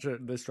structure,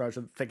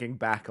 thinking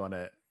back on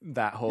it,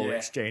 that whole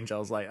exchange. I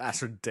was like,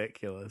 that's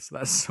ridiculous.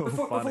 That's so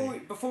funny.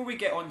 Before we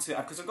get on to,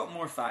 because I've got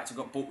more facts, I've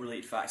got boat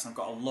related facts, and I've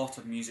got a lot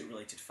of music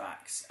related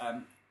facts.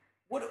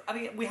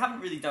 We haven't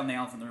really done the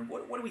elephant in the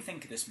room. What do we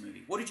think of this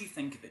movie? What did you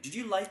think of it? Did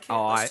you like it?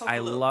 Oh,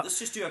 let's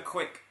just do a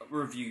quick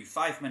review,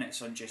 5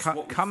 minutes on just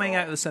what we coming thought.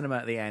 out of the cinema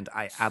at the end.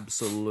 I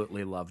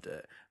absolutely loved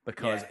it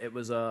because it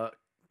was a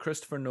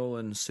Christopher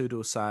Nolan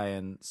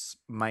pseudoscience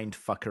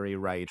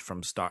mindfuckery ride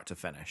from start to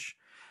finish.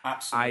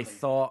 Absolutely. I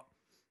thought,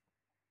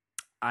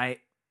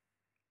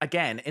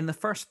 again, in the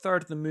first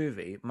third of the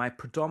movie, my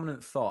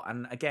predominant thought,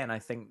 and again, I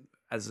think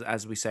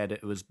as we said,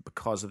 it was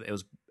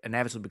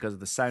inevitably because of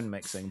the sound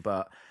mixing,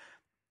 but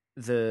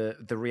the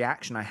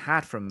reaction I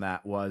had from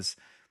that was,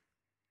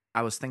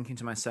 I was thinking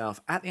to myself,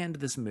 at the end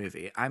of this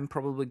movie, I'm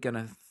probably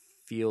gonna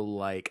feel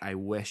like I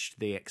wish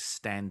they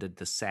extended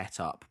the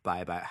setup by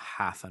about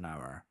half an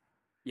hour.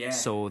 Yeah.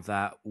 So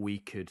that we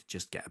could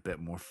just get a bit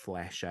more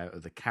flesh out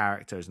of the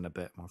characters and a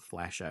bit more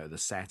flesh out of the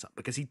setup.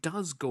 Because he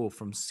does go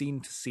from scene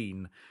to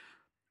scene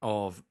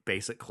of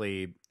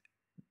basically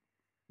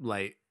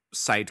like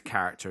side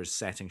characters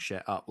setting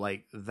shit up.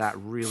 Like that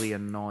really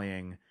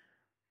annoying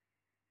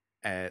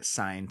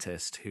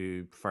scientist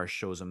who first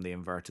shows him the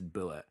inverted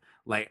bullet.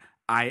 Like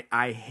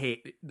I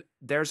hate,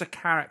 there's this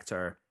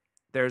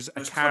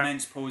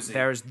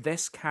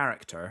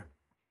character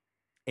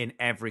in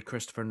every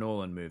Christopher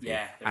Nolan movie,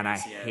 and I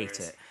hate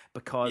it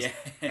because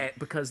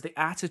the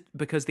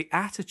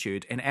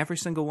attitude in every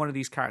single one of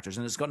these characters,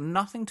 and it's got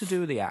nothing to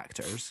do with the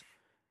actors.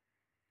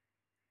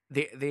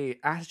 The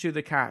attitude of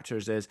the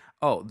characters is,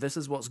 oh, this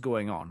is what's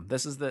going on.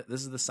 This is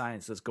the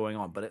science that's going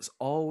on, but it's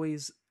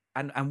always,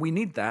 and we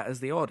need that as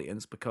the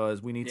audience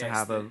because we need to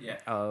have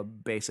a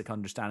basic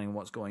understanding of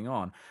what's going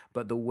on.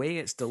 But the way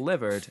it's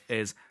delivered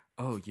is,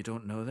 oh, you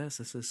don't know this?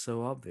 This is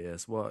so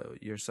obvious.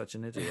 What, you're such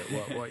an idiot.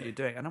 What are you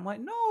doing? And I'm like,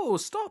 no,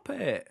 stop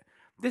it.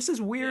 This is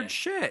weird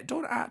shit.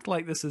 Don't act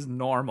like this is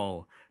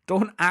normal.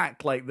 Don't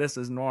act like this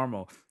is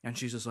normal. And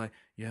she's just like,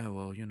 yeah,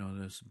 well,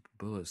 this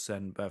bullet's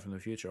sent back from the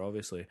future,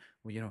 obviously.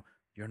 Well,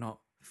 you're not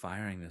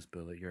firing this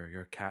bullet.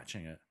 You're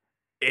catching it.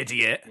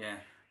 Idiot. Yeah.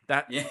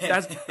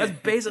 That's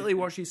basically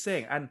what she's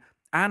saying. And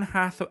Anne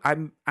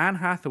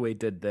Hathaway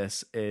did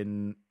this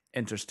in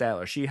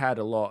Interstellar. She had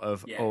a lot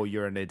of "oh,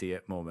 you're an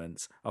idiot"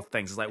 moments of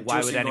things. It's like,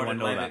 why would anyone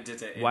know that?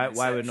 Why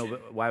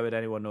would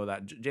anyone know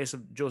that?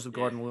 Joseph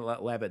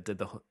Gordon-Levitt did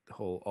the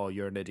whole "oh,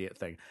 you're an idiot"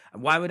 thing.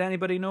 And why would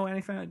anybody know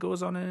anything that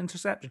goes on in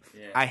Interception?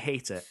 I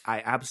hate it.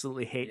 I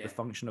absolutely hate the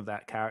function of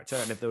that character.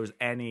 And if there was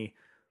any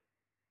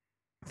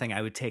thing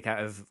I would take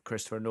out of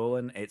Christopher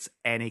Nolan, it's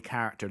any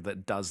character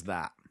that does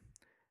that.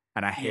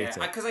 And I hate it.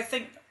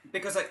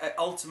 Because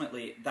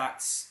ultimately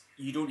that's,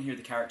 you don't hear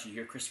the character, you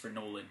hear Christopher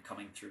Nolan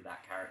coming through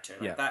that character.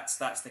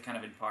 That's the kind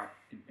of in part.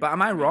 But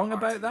am I wrong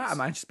about that?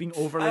 Am I just being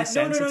overly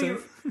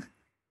sensitive? No,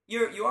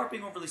 you are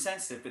being overly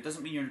sensitive, but it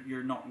doesn't mean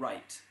you're not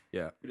right.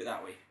 Yeah. Put it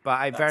that way. But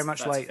I very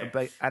much like,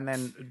 and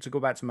then to go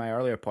back to my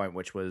earlier point,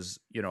 which was,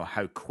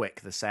 how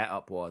quick the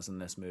setup was in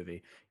this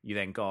movie, you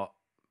then got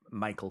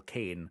Michael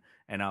Caine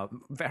in a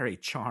very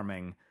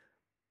charming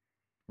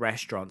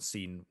restaurant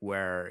scene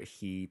where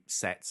he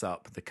sets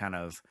up the kind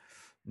of,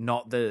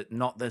 not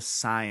the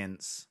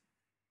science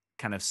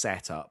kind of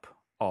setup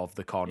of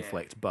the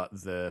conflict, but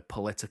the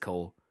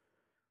political,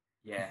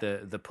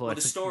 the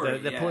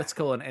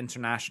political and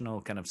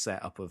international kind of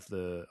setup of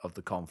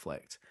the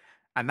conflict.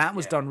 And that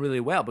was done really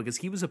well because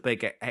he was a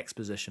big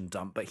exposition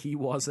dump, but he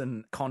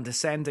wasn't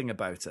condescending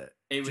about it.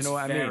 It was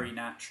very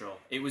natural.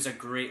 It was a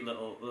great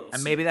little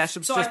and maybe that's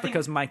just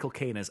because Michael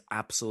Caine is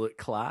absolute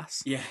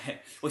class. Yeah.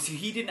 Well, so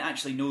he didn't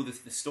actually know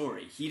the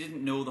story. He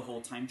didn't know the whole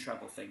time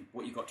travel thing,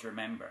 what you got to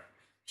remember.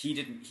 He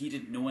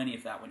didn't know any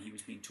of that when he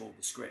was being told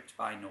the script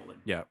by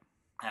Nolan. Yeah.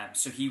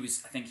 So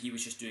I think he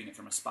was just doing it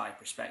from a spy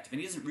perspective,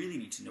 and he doesn't really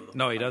need to know the whole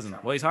No, he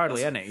doesn't. Well, he's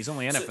hardly in it. He's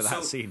only in it for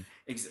that scene.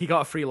 He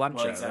got a free lunch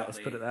out of it, let's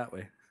put it that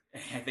way.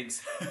 I think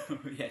so.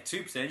 Yeah,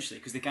 two potentially,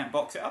 because they can't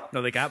box it up.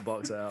 No, they can't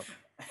box it up.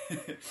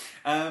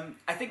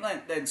 I think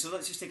then, so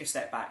let's just take a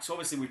step back. So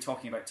obviously we're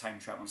talking about time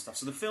travel and stuff.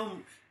 So the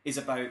film is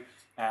about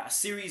a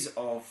series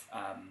of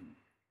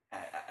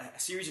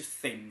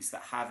things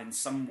that have in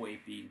some way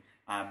been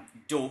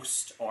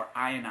dosed or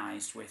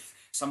ionized with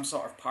some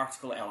sort of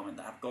particle element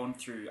that have gone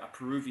through a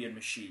Peruvian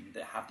machine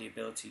that have the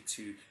ability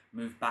to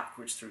move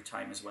backwards through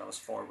time as well as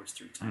forwards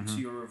through time. So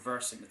you're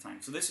reversing the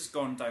time. So this has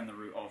gone down the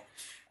route of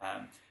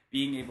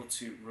being able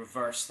to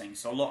reverse things.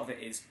 So a lot of it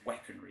is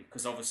weaponry,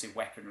 because obviously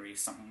weaponry is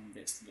something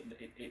that's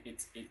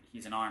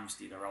he's an arms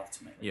dealer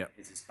ultimately,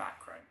 is his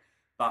background.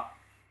 But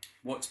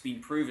what's been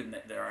proven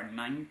that there are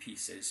 9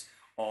 pieces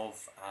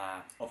of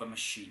a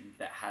machine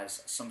that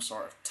has some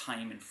sort of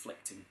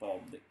time-inflicting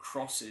bomb that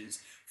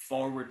crosses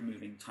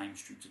forward-moving time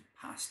streams and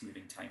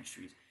past-moving time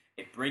streams.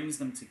 It brings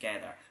them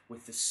together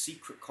with the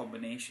secret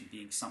combination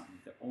being something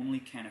that only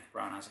Kenneth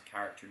Branagh as a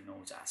character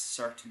knows at a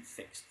certain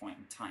fixed point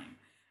in time.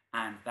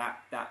 and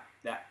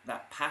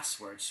that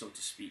password, so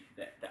to speak,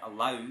 that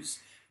allows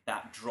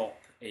that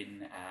drop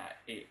in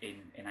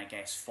I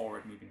guess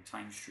forward moving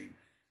time stream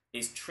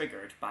is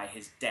triggered by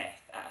his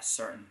death at a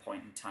certain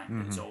point in time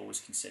that is always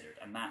considered,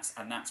 and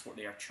that's what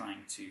they are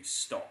trying to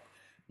stop.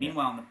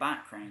 Meanwhile, in the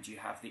background, you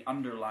have the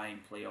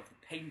underlying play of the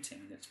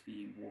painting that's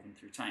being woven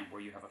through time,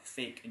 where you have a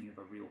fake and you have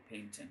a real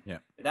painting. Yeah.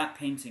 But that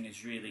painting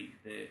is really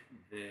the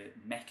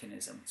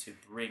mechanism to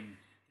bring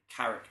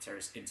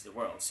characters into the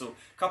world. So,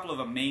 a couple of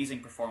amazing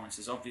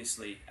performances.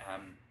 Obviously,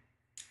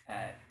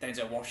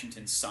 Denzel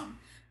Washington's son,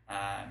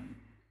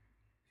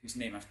 whose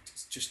name I've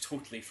just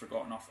totally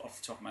forgotten off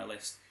the top of my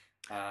list.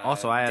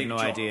 Also, I had David no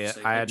John, idea.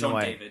 obviously. I had John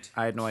no David.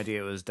 I had no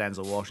idea it was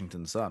Denzel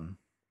Washington's son.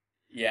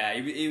 Yeah,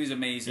 he was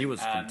amazing. He was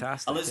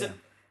fantastic. Elizabeth,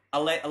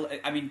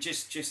 I mean,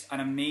 just an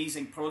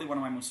amazing, probably one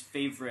of my most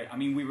favorite. I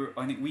mean,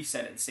 I think we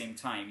said at the same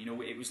time. You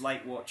know, it was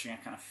like watching a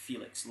kind of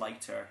Felix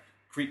Leiter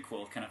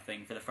prequel kind of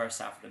thing for the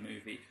first half of the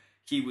movie.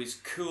 He was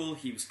cool.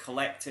 He was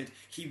collected.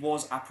 He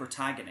was a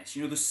protagonist.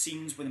 You know, those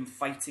scenes with him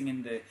fighting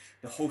in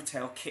the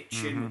hotel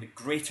kitchen with the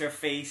grater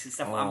face and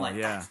stuff. I'm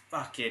like, that's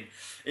fucking.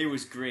 It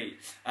was great.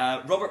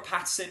 Robert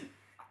Pattinson,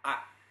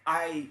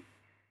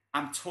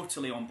 I'm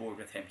totally on board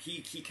with him.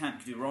 He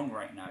can't do wrong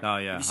right now. Oh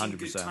yeah, have you seen 100%.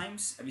 Good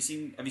Times? Have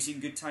you seen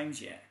Good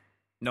Times yet?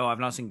 No, I've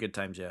not seen Good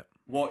Times yet.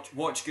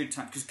 Watch Good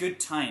Times, because Good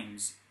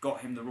Times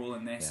got him the role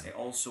in this. Yeah. It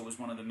also was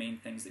one of the main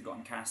things that got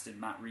him cast in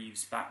Matt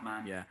Reeves'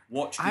 Batman. Yeah.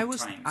 Watch Good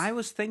Times. I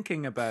was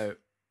thinking about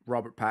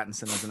Robert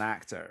Pattinson as an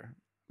actor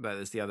about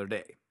this the other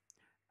day,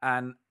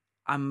 and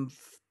I'm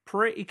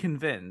pretty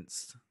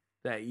convinced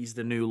that he's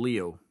the new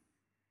Leo.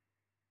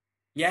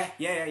 Yeah,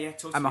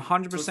 totally. I'm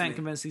 100%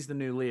 convinced he's the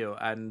new Leo,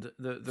 and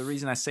the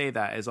reason I say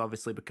that is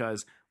obviously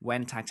because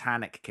when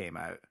Titanic came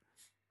out,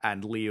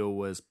 and Leo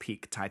was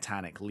peak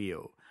Titanic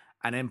Leo,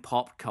 and in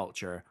pop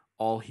culture,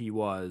 all he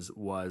was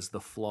the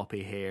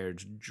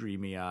floppy-haired,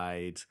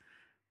 dreamy-eyed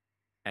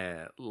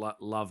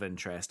love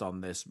interest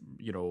on this,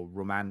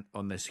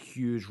 on this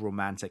huge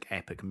romantic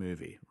epic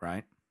movie,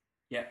 right?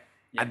 Yeah.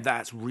 And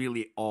that's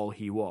really all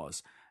he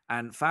was.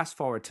 And fast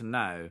forward to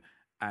now,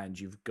 and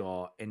you've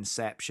got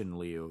Inception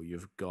Leo,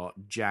 you've got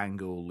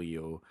Django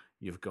Leo,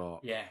 you've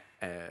got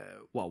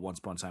Once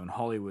Upon a Time in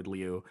Hollywood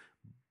Leo,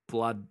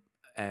 Blood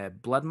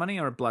Money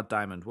or Blood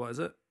Diamond? What is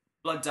it?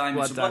 Blood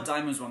Diamond. Blood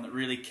Diamond was one that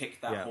really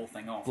kicked that whole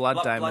thing off.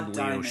 Blood Diamond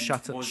Leo,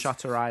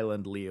 Shutter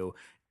Island Leo.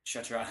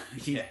 Shutter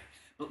Island.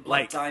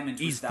 Blood Diamond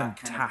was that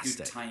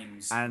fantastic. Kind of Good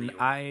Times. And Leo.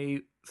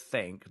 I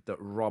think that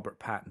Robert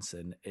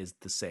Pattinson is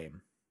the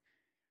same.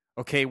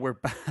 Okay, we're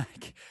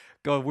back.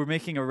 God, we're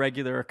making a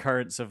regular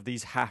occurrence of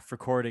these half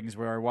recordings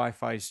where our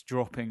Wi-Fi is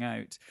dropping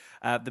out.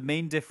 The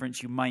main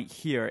difference you might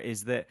hear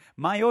is that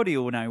my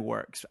audio now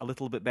works a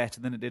little bit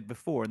better than it did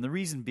before. And the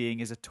reason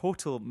being is a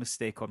total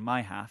mistake on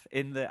my half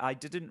in that I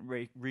didn't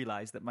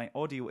realize that my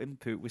audio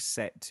input was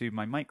set to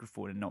my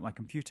microphone and not my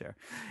computer.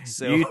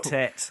 So, you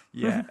tit.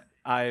 Yeah.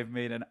 I've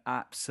made an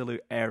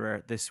absolute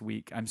error this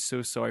week. I'm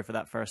so sorry for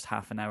that first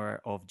half an hour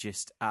of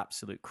just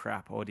absolute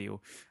crap audio.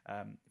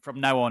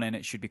 From now on in,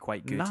 it should be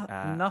quite good.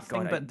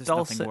 Nothing but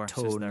dulcet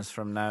tones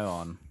from now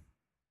on.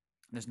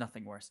 There's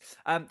nothing worse.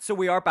 So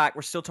we are back.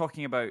 We're still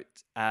talking about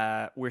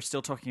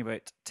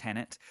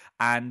Tenet,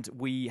 and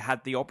we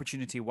had the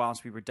opportunity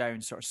whilst we were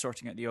down, sort of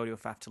sorting out the audio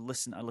faff, to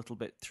listen a little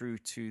bit through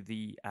to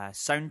the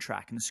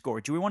soundtrack and the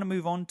score. Do we want to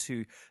move on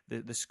to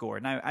the score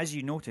now? As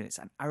you noted, it's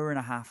an hour and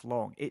a half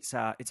long. It's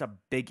a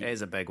big. It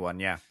is a big one.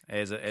 Yeah,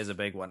 it is a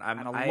big one.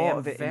 And a lot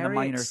of it in the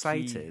minor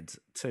excited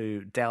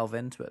to delve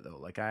into it though.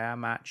 Like I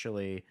am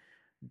actually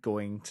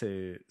going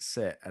to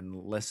sit and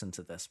listen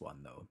to this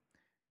one though,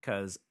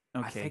 because.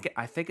 Okay.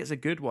 I think it's a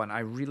good one. I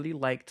really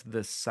liked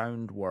the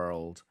sound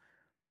world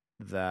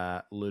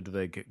that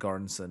Ludwig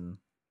Göransson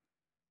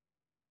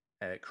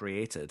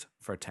created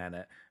for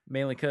Tenet,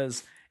 mainly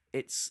because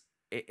it's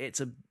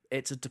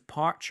a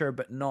departure,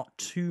 but not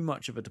too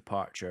much of a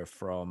departure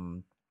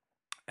from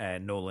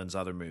Nolan's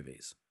other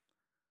movies.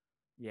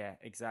 Yeah,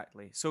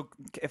 exactly. So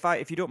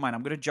if you don't mind,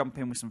 I'm going to jump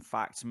in with some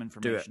facts, some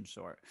information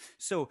sort.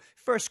 So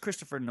first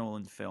Christopher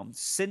Nolan film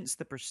since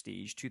The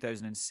Prestige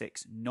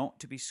 2006 not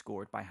to be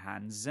scored by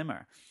Hans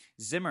Zimmer.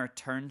 Zimmer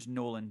turned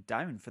Nolan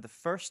down for the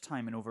first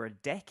time in over a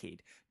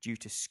decade due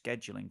to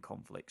scheduling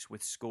conflicts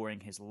with scoring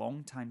his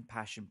longtime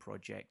passion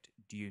project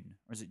Dune.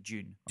 Or is it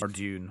Dune? Or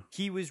Dune.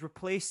 He was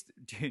replaced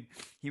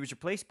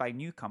by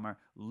newcomer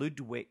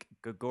Ludwig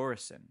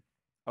Göransson.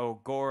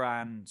 Oh,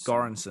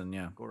 Göransson,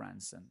 yeah.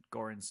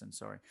 Göransson,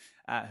 sorry.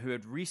 Who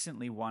had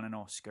recently won an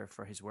Oscar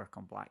for his work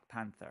on Black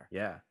Panther.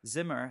 Yeah.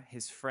 Zimmer,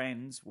 his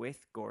friends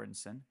with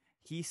Göransson,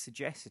 he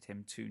suggested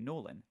him to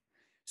Nolan.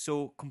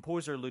 So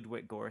composer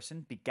Ludwig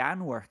Göransson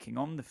began working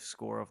on the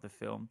score of the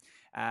film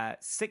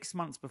 6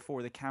 months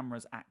before the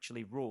cameras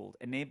actually rolled,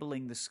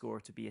 enabling the score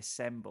to be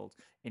assembled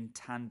in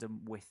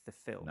tandem with the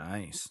film.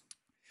 Nice.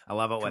 I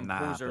love it when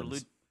that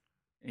happens.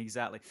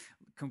 Exactly.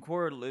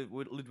 Composer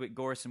Ludwig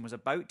Göransson was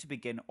about to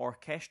begin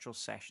orchestral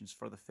sessions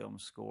for the film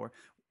score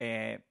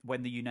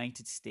when the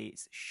United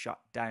States shut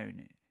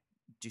down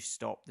to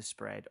stop the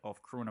spread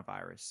of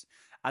coronavirus.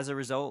 As a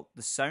result,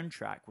 the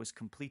soundtrack was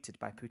completed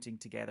by putting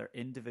together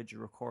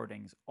individual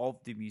recordings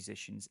of the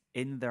musicians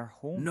in their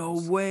homes. No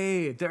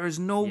way. There is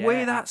no Yeah,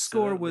 way that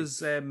absolutely. score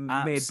was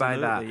made by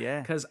that. Absolutely,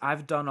 yeah. Because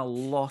I've done a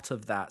lot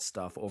of that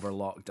stuff over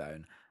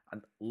lockdown.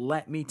 And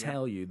let me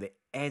tell you, the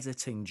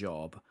editing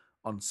job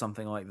on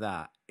something like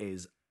that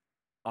is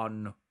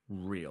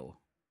unreal.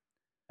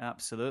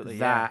 Absolutely,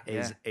 That yeah.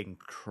 is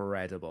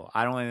incredible.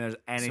 I don't think there's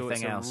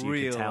anything else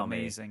you could tell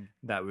me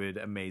that would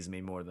amaze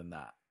me more than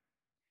that.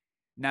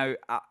 Now,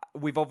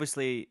 we've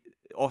obviously,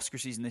 Oscar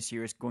season this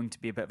year is going to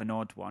be a bit of an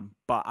odd one,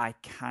 but I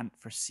can't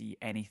foresee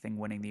anything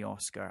winning the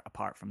Oscar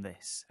apart from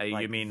this.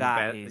 You mean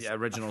the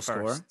original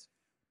score?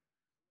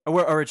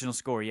 Original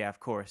score, yeah, of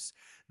course.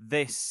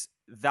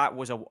 That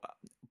was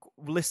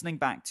listening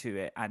back to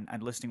it and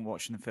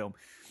watching the film.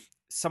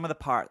 Some of the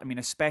part, I mean,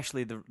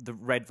 especially the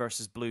red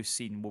versus blue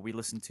scene where we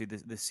listened to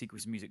the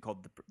sequence of music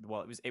called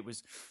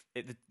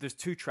there's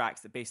two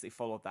tracks that basically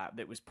followed that.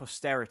 That was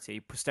posterity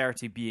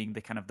being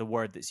the kind of the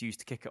word that's used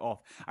to kick it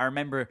off. I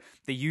remember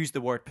they used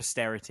the word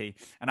posterity,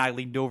 and I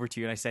leaned over to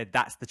you and I said,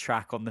 "That's the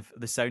track on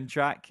the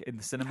soundtrack in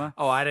the cinema."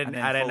 Oh, I didn't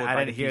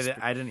hear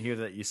that. I didn't hear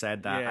that you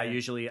said that. Yeah. I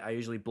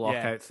usually block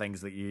out things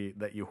that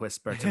you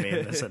whisper to me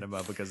in the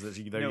cinema because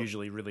they're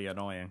usually really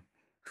annoying.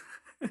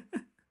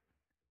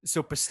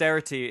 So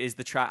posterity is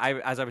the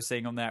track. As I was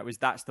saying on there,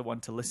 that's the one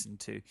to listen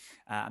to,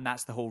 and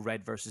that's the whole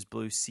red versus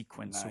blue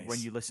sequence. Nice. So when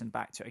you listen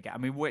back to it again, I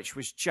mean, which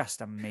was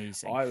just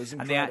amazing. Oh, it was incredible.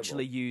 And they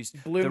actually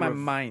used blew my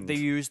mind. They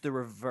used the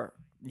reverse.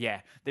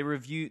 Yeah, they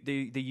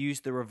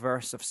used the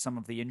reverse of some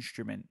of the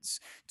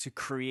instruments to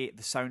create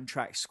the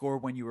soundtrack score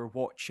when you were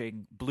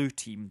watching Blue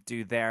Team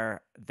do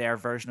their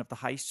version of the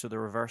heist. So the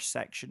reverse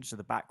section, so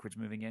the backwards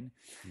moving in.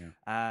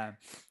 Yeah.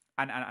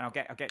 And I'll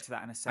get to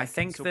that in a second. I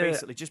think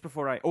basically just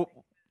before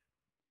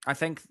I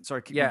think,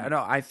 sorry.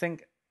 I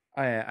think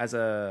as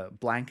a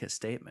blanket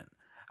statement,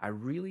 I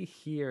really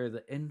hear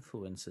the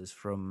influences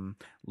from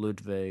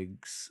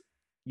Ludwig's,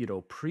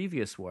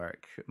 previous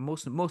work.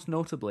 Most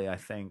notably, I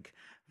think,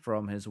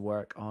 from his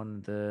work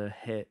on the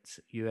hit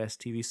US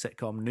TV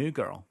sitcom New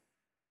Girl.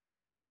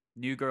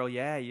 New Girl,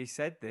 yeah, you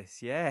said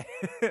this, yeah.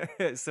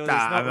 So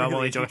I'm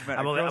only joking.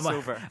 I'm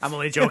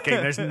only joking.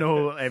 There's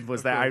no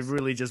influence there. I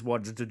really just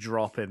wanted to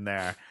drop in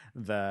there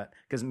that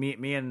because me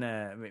and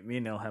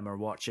Ilham are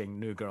watching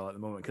New Girl at the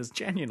moment because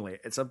genuinely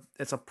it's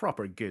a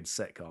proper good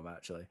sitcom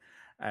actually.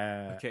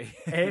 Okay,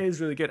 it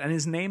is really good, and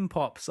his name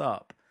pops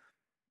up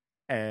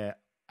at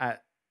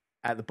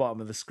the bottom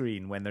of the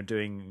screen when they're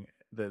doing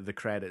the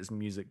credits,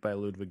 music by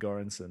Ludwig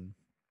Göransson.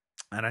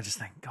 And I just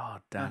think,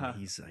 God damn,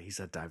 he's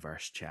a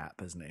diverse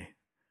chap, isn't he?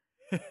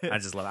 I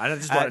just love it. I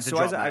just wanted to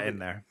drop that in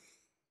there.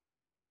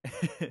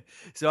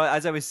 So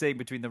as I was saying,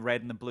 between the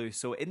red and the blue,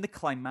 so in the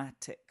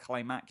climactic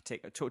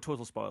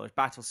total spoilers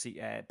battle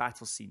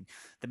scene,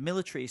 the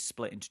military is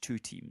split into two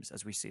teams,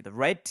 as we see: the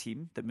red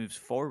team that moves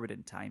forward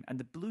in time, and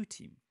the blue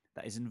team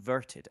that is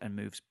inverted and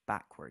moves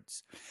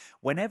backwards.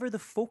 Whenever the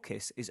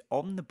focus is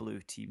on the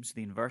blue team, so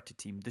the inverted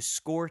team, the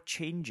score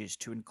changes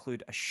to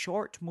include a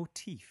short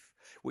motif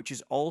which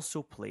is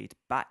also played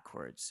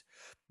backwards.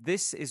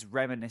 This is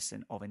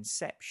reminiscent of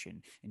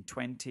Inception in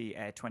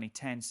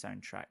 2010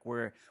 soundtrack,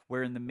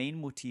 wherein the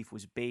main motif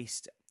was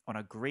based on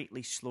a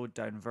greatly slowed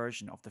down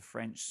version of the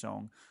French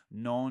song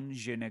Non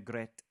je ne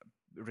regrette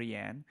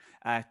rien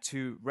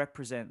to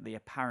represent the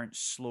apparent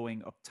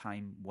slowing of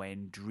time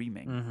when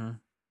dreaming. Mm-hmm.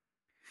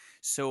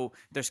 So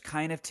there's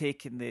kind of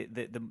taken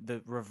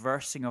the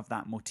reversing of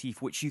that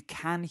motif, which you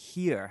can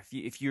hear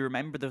if you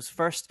remember those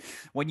first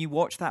when you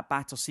watch that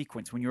battle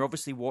sequence, when you're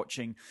obviously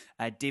watching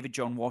David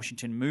John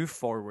Washington move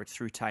forward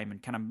through time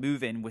and kind of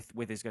move in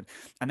with his gun,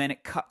 and then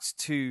it cuts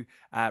to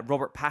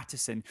Robert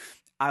Pattinson.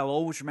 I'll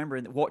always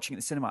remember watching at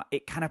the cinema,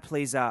 it kind of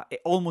plays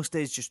it almost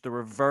is just the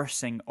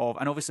reversing of,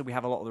 and obviously we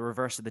have a lot of the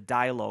reverse of the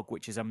dialogue,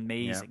 which is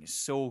amazing. Yeah. It's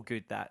so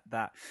good that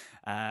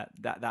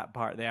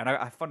part there. And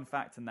a fun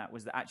fact in that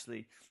was that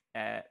actually,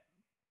 there's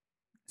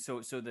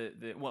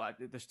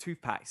two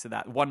packs of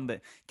that. One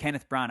that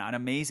Kenneth Branagh, an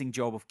amazing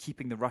job of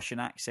keeping the Russian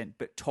accent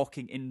but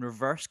talking in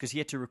reverse because he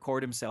had to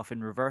record himself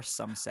in reverse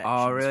some sections.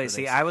 Oh, really?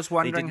 See, I was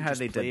wondering how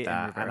they did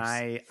that, and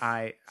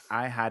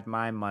I had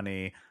my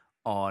money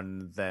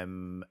on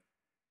them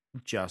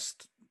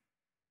just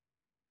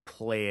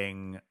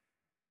playing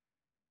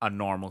a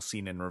normal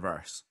scene in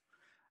reverse.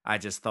 I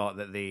just thought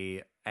that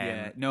I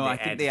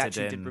think they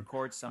actually did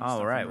record some. Oh,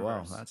 stuff right. In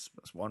well, that's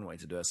one way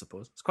to do it, I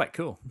suppose. It's quite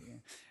cool.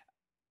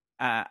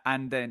 Yeah.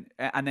 And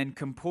then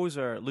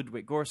composer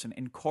Ludwig Göransson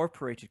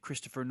incorporated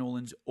Christopher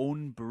Nolan's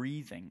own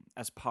breathing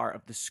as part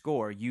of the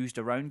score used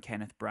around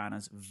Kenneth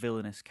Branagh's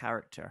villainous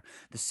character.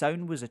 The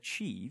sound was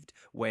achieved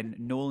when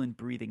Nolan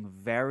breathing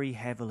very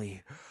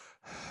heavily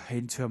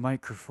into a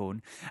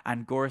microphone,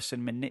 and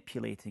Gorson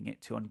manipulating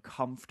it to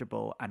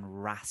uncomfortable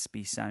and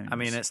raspy sounds. I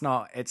mean, it's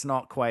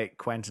not quite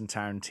Quentin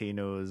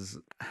Tarantino's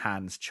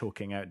hands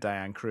choking out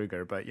Diane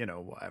Kruger, but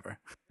whatever.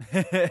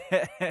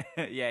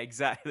 Yeah,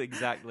 exactly.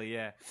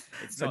 Yeah,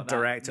 it's The not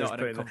director's not an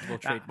putting uncomfortable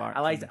trademark.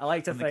 I like to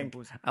from the think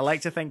composer. I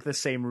like to think the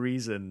same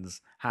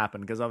reasons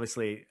happen, because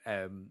obviously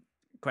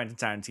Quentin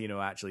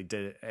Tarantino actually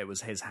did. It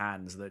was his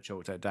hands that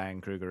choked out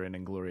Diane Kruger in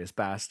Inglourious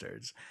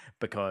Bastards,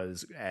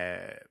 because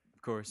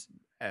Of course.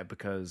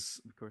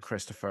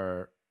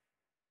 Christopher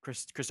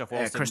Christoph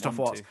Waltz didn't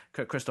want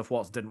to. Christoph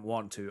Waltz didn't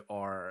want to,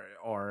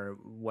 or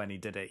when he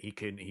did it, he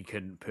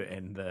couldn't put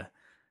in the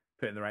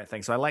right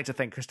thing. So I like to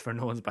think Christopher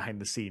Nolan's behind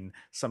the scene.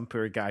 Some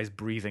poor guy's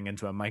breathing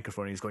into a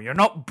microphone. And he's going, "You're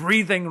not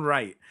breathing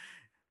right.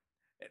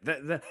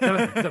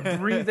 The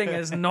breathing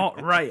is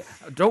not right.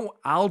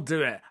 I'll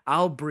do it.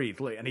 I'll breathe."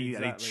 Look, and he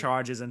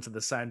charges into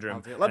the sound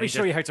room. Let me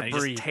show you how to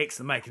breathe. He just takes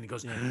the mic and he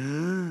goes,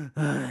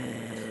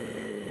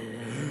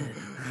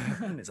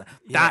 and it's like,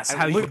 that's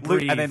how you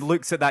breathe. And then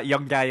looks at that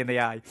young guy in the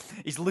eye.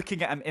 He's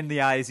looking at him in the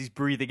eye as he's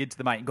breathing into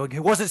the mic and going,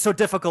 "It wasn't so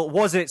difficult,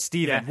 was it,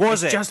 Stephen?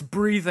 Was it? Just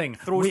breathing.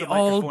 Throws We the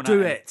all microphone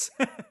do at it."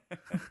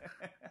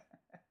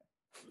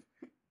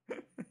 I'm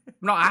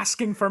not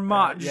asking for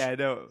much. Yeah,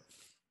 no.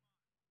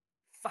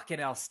 Fucking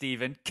hell,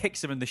 Stephen.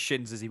 Kicks him in the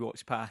shins as he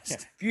walks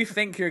past. If you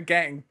think you're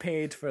getting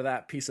paid for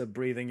that piece of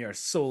breathing, you're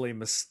solely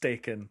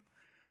mistaken.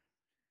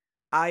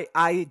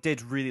 I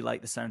did really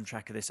like the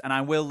soundtrack of this, and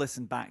I will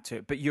listen back to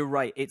it. But you're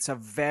right; it's a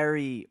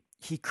very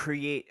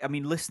I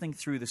mean, listening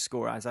through the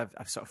score as I've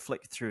sort of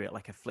flicked through it,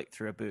 like I flicked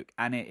through a book,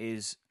 and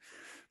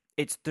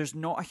there's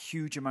not a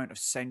huge amount of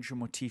central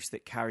motifs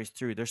that carries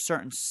through. There's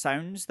certain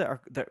sounds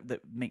that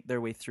make their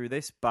way through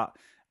this, but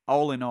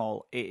all in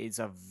all, it is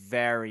a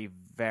very,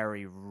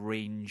 very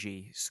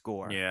rangy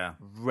score. Yeah.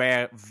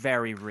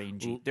 Very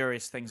rangy. There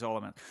is things all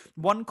about.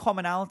 One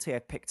commonality I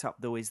picked up,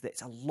 though, is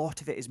that a lot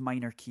of it is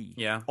minor key.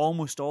 Yeah.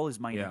 Almost all is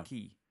minor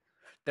key.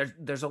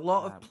 There's a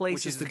lot of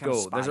places to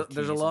go.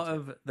 There's a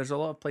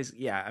lot of places.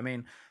 Yeah, I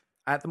mean,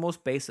 at the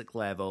most basic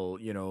level,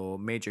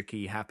 major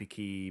key, happy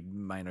key,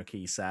 minor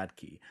key, sad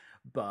key.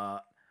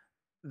 But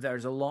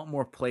there's a lot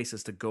more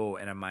places to go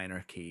in a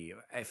minor key.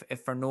 If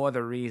for no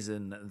other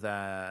reason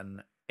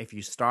than if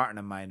you start in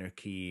a minor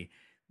key,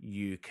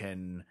 you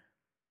can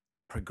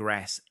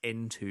progress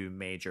into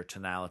major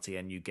tonality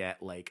and you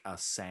get like a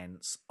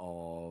sense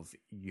of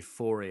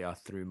euphoria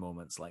through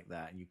moments like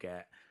that. And you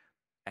get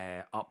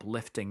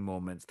uplifting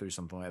moments through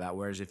something like that.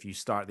 Whereas if you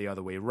start the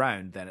other way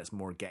around, then it's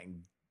more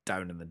getting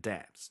down in the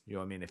depths. You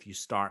know what I mean? If you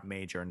start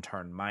major and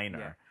turn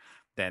minor,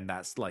 then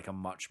that's like a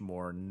much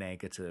more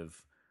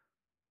negative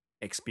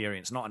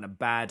experience. Not in a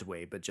bad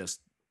way, but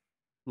just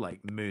like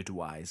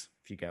mood-wise,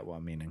 if you get what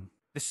I'm meaning.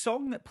 The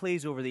song that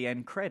plays over the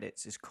end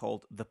credits is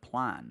called "The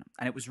Plan,"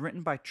 and it was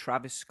written by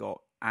Travis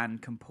Scott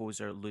and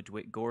composer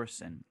Ludwig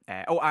Göransson.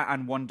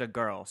 And Wonder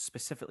Girl,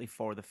 specifically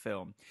for the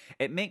film.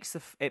 It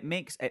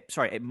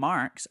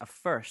marks a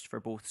first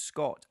for both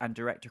Scott and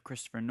director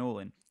Christopher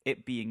Nolan,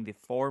 it being the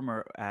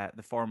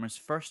former's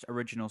first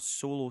original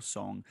solo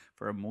song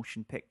for a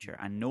motion picture,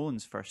 and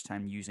Nolan's first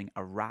time using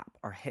a rap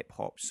or hip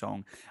hop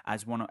song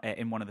as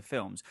in one of the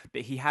films.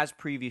 But he has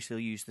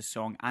previously used the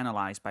song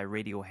 "Analyzed" by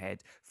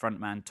Radiohead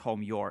frontman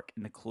Tom York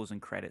in the closing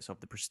credits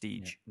of The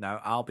Prestige. Yeah.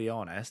 Now, I'll be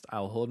honest,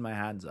 I'll hold my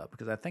hands up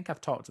because I think I've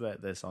talked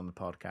about this on the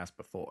podcast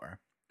before,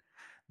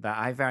 that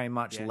I very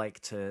much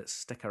like to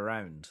stick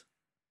around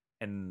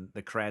in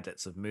the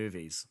credits of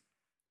movies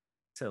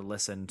to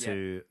listen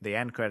to the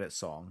end credits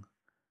song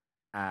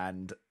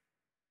and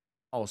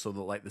also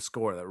the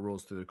score that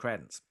rolls through the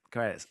credits.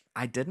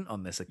 I didn't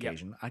on this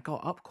occasion. I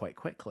got up quite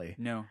quickly.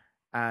 No.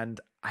 And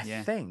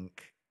I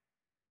think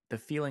the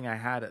feeling I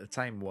had at the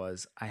time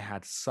was I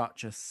had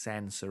such a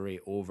sensory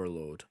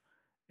overload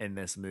in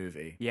this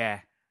movie.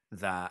 Yeah.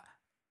 That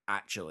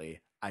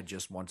actually I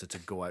just wanted to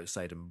go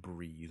outside and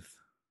breathe.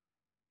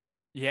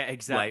 Yeah,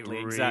 exactly.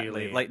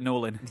 Exactly. Like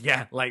Nolan.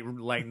 Yeah, like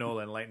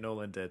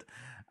Nolan did.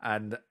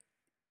 And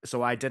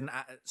so I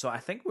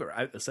think we were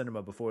out the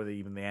cinema before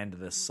even the end of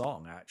this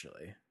song,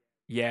 actually.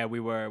 Yeah,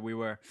 we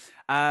were.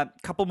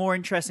 Couple more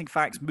interesting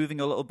facts, moving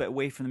a little bit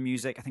away from the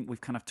music. I think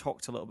we've kind of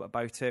talked a little bit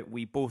about it.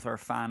 We both are a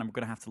fan, and we're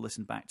going to have to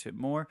listen back to it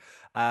more.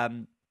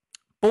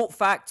 Boat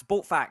facts.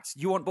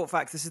 You want boat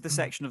facts? This is the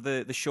section of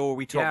the show where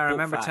we talk boat facts. Yeah, I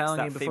remember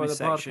telling you before the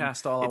section.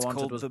 podcast all I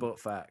wanted was boat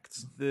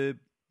facts. The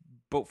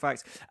boat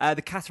facts.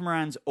 The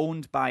catamarans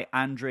owned by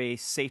Andre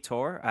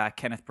Sator,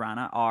 Kenneth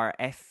Branagh, are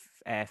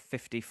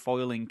F50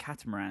 foiling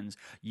catamarans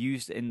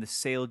used in the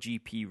Sail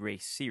GP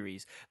race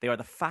series. They are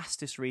the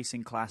fastest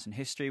racing class in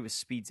history, with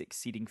speeds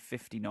exceeding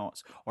 50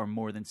 knots or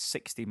more than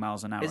 60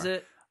 miles an hour. Is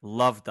it?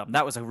 Loved them.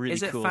 That was a really cool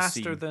scene. Is it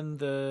faster than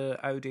the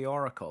Audi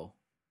Oracle?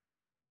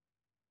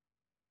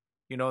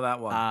 You know that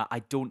one?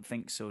 I don't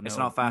think so. No, It's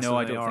not faster no,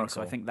 than I the don't think so.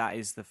 I Oracle. think that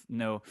is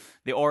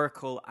the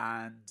Oracle,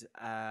 and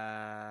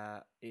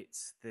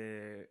it's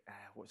the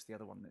what's the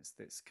other one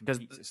that's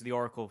competes? It's the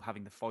Oracle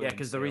having the foiling. Yeah,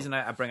 because the sail. reason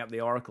I bring up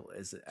the Oracle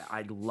is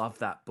I love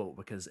that boat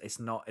because it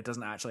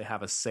doesn't actually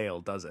have a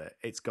sail, does it?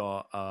 It's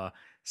got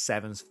it's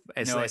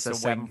it's a a wing.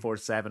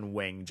 747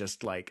 wing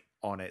just like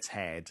on its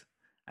head,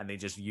 and they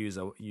just use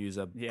a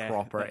Yeah,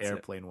 proper that's it.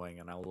 airplane wing,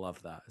 and I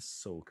love that. It's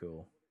so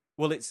cool.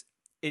 Well, it's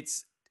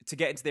to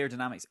get into the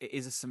aerodynamics. It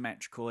is a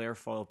symmetrical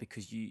airfoil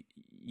because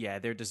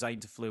they're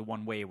designed to fly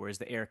one way, whereas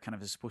the air kind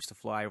of is supposed to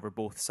fly over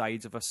both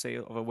sides of a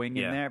sail of a wing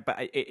in Yeah. there.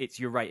 But it's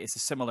you're right. It's a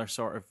similar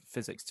sort of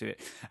physics to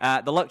it.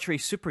 The luxury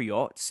super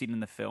yacht seen in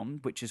the film,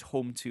 which is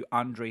home to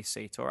Andrei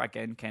Sator,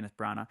 again Kenneth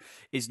Branagh,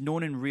 is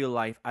known in real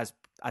life as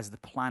the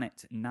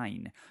Planet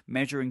 9,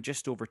 measuring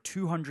just over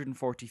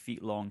 240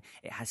 feet long.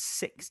 It has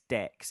 6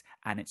 decks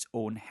and its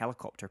own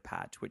helicopter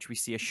pad, which we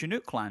see a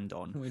Chinook land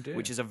on, We do.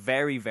 which is a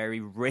very,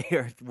 very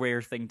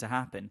rare thing to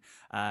happen.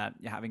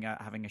 Having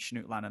a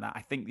Chinook land on that.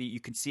 I think that you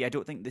can see, I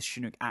don't think this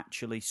Chinook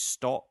actually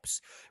stops.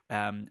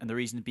 And the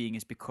reason being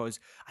is because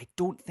I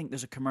don't think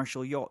there's a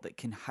commercial yacht that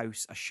can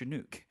house a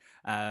Chinook.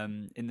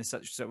 In the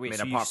such way, I mean,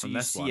 so apart from you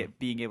this see one. it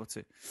being able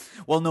to.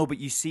 Well, no, but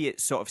you see it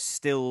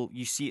still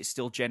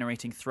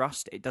generating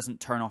thrust. It doesn't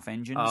turn off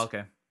engines. Oh,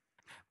 okay.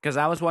 Because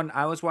I was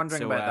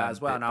wondering about that as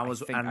well, and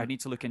I need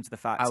to look into the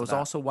facts. I was of that.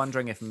 also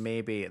wondering if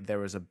maybe there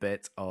was a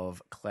bit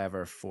of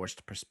clever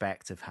forced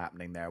perspective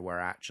happening there, where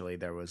actually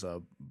there was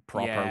a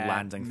proper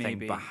landing thing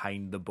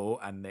behind the boat,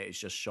 and it's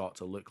just shot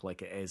to look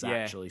like it is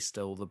actually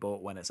still the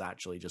boat when it's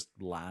actually just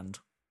land.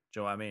 Do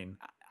you know what I mean?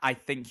 I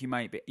think you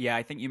might be. Yeah,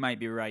 I think you might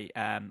be right.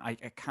 I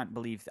can't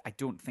believe. I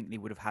don't think they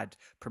would have had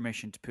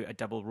permission to put a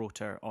double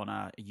rotor on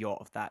a yacht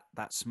of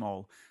that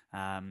small.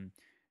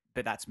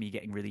 But that's me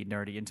getting really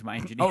nerdy into my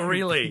engineering. Oh,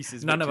 really?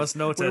 Pieces, None of us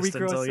noticed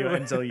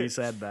until you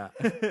said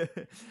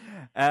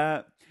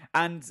that.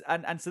 And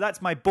so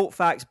that's my boat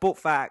facts. Boat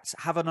facts.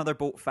 Have another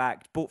boat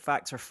fact. Boat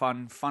facts are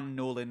fun. Fun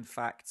Nolan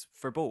facts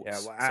for boats. Yeah,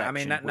 well, section, I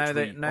mean, now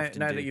which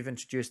that you've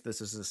introduced this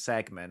as a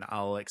segment,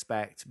 I'll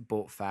expect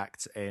boat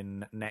facts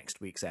in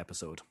next week's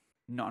episode.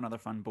 Not another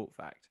fun boat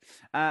fact.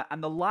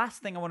 And the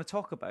last thing I want to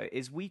talk about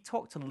is we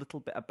talked a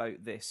little bit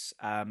about this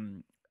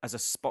as a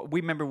spot.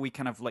 We remember we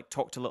kind of like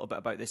talked a little bit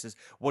about this as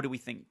what do we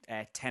think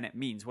tenet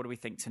means? What do we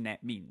think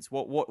tenet means?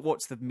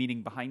 What's the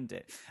meaning behind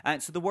it?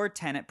 So the word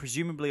tenet,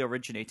 presumably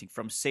originating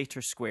from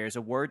sator squares,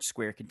 a word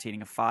square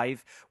containing a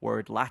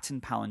 5-word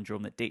Latin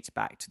palindrome that dates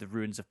back to the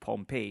ruins of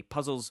Pompeii.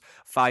 Puzzles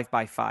 5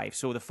 by 5.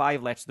 So the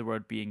 5 letters of the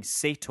word being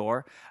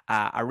sator,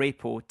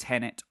 arepo,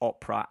 tenet,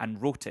 opera,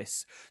 and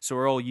rotis. So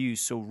we're all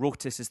used. So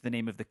rotis is the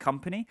name of the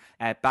company.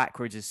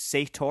 Backwards is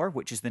sator,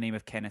 which is the name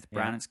of Kenneth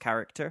Branagh's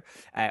character.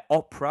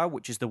 Opera,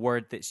 which is the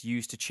word that's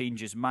used to change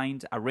his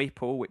mind.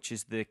 Arepo, which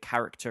is the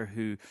character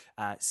who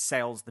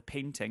sells the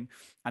painting.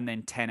 And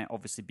then tenet,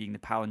 obviously, being the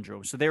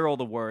palindrome. So they're all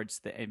the words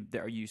that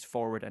are used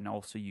forward and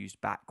also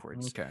used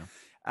backwards. Okay.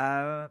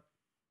 And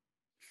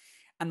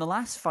the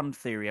last fun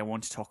theory I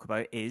want to talk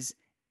about is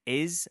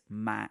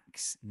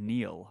Max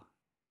Neil?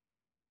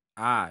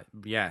 Ah,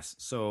 yes.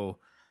 So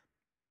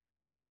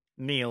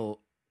Neil,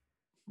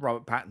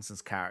 Robert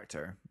Pattinson's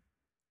character,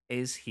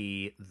 is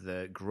he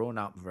the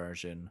grown-up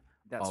version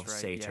of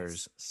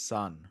Sator's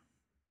son?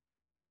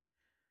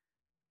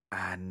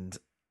 And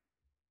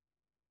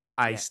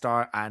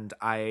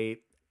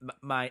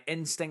my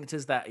instinct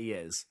is that he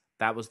is.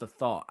 That was the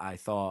thought. I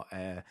thought,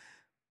 I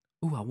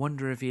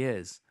wonder if he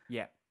is.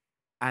 Yeah.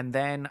 And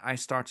then I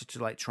started to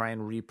like try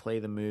and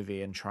replay the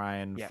movie and try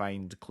and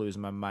find clues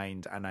in my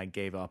mind, and I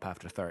gave up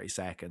after 30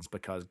 seconds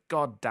because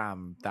god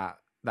damn that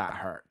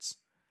hurts.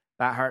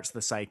 That hurts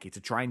the psyche to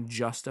try and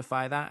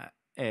justify that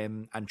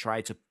and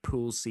try to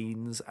pull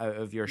scenes out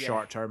of your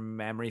short-term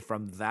memory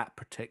from that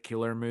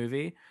particular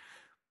movie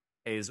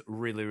is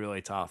really,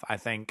 really tough. I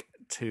think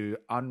to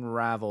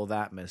unravel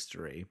that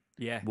mystery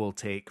will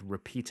take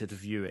repeated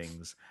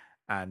viewings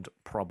and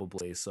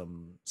probably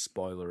some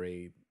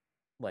spoilery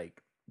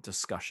like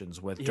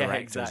discussions with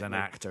directors and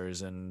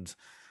actors and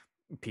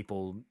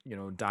people,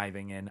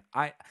 diving in.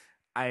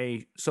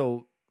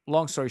 So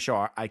long story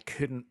short, I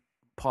couldn't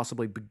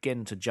possibly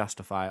begin to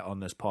justify it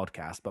on this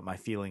podcast, but my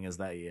feeling is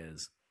that he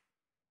is.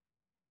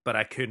 But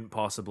I couldn't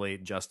possibly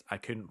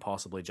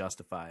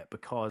justify it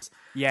because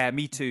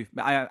me too.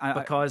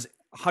 Because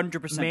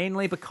 100%.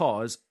 Mainly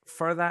because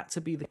for that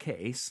to be the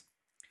case,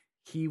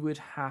 he would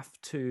have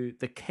to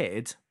the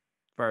kid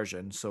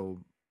version.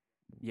 So,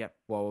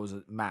 what was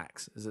it?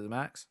 Max? Is it the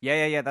Max?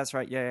 Yeah. That's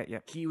right. Yeah.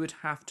 He would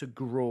have to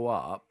grow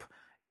up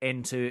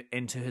into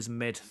his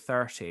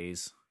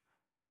mid-30s,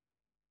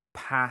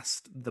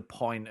 past the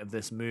point of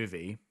this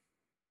movie.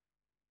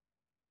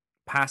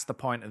 Past the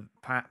point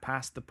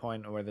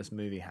where this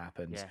movie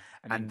happens,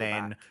 and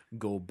then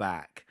go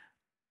back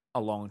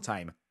a long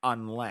time,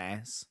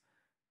 unless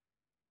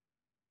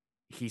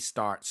he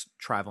starts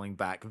traveling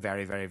back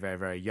very, very, very,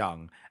 very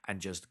young and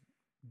just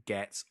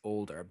gets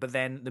older. But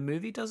then the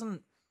movie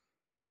doesn't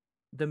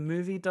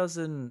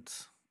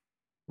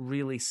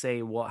really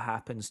say what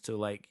happens to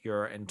like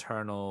your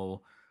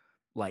internal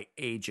like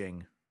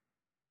aging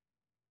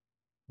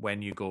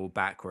when you go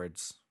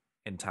backwards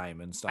in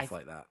time and stuff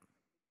like that.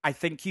 I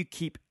think you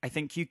keep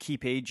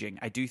aging.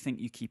 I do think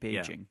you keep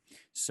aging. Yeah.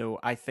 So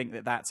I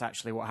think that's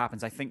actually what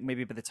happens. I think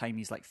maybe by the time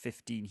he's like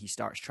 15, he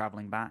starts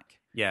traveling back.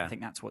 Yeah, I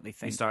think that's what they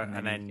think.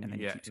 And then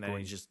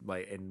he's just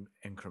like in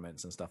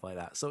increments and stuff like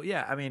that. So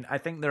yeah, I mean, I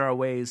think there are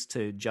ways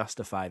to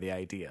justify the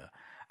idea.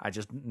 I'm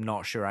just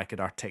not sure I could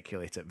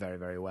articulate it very,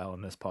 very well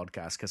in this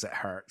podcast because it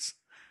hurts.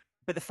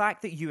 But the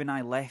fact that you and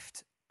I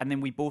left, and then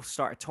we both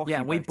started talking.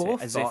 Yeah, we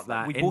both thought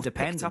that we both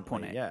picked up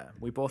on it. Yeah,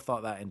 we both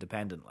thought that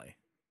independently.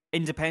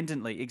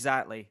 Independently,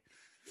 exactly.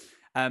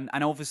 And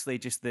obviously,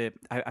 just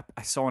I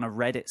saw on a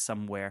Reddit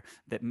somewhere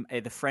that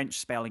the French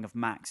spelling of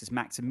Max is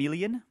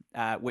Maximilian,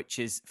 which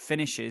is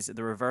finishes.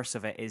 The reverse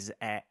of it is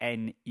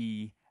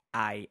Neil.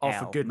 Oh,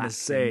 for goodness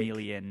sake!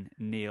 Maximilian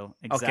Neil.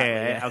 Exactly.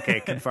 Okay, okay,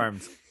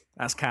 confirmed.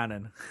 That's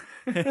canon.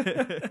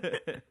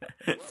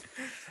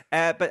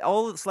 But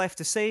all that's left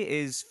to say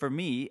is, for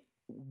me,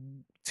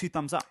 2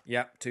 thumbs up.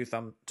 Yep, two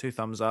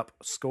thumbs up.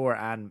 Score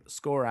and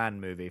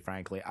movie.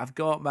 Frankly, I've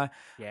got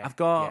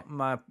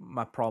my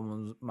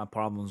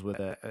problems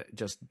with it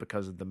just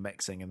because of the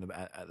mixing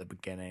at the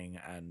beginning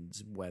and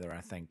whether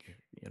I think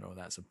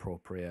that's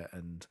appropriate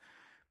and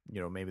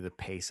maybe the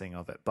pacing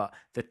of it, but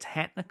the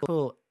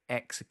technical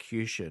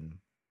execution,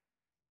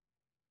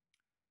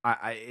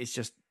 it's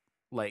just.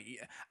 Like,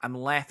 I'm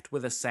left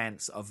with a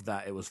sense of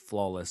that it was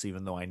flawless,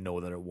 even though I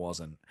know that it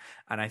wasn't.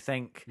 And I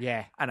think,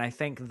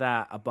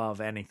 that above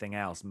anything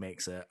else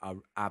makes it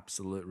an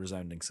absolute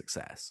resounding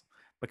success.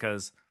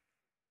 Because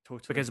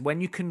when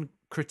you can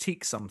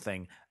critique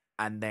something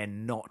and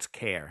then not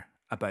care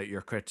about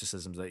your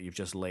criticisms that you've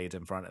just laid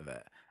in front of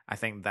it, I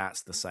think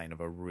that's the sign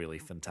of a really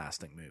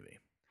fantastic movie.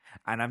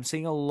 And I'm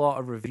seeing a lot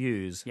of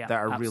reviews that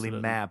are really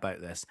meh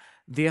about this.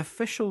 The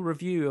official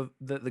review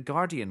that The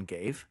Guardian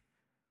gave.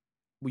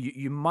 Well,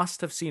 you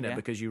must have seen it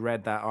because you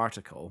read that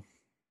article.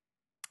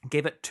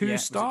 Gave it 2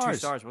 stars. It was 2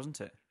 stars, wasn't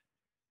it?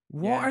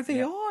 What are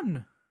they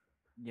on?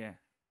 Yeah.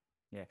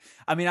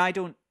 I mean, I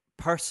don't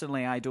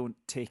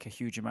take a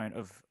huge amount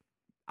of.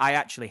 I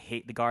actually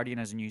hate The Guardian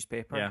as a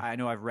newspaper. Yeah. I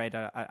know I've read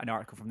an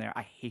article from there.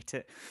 I hate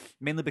it,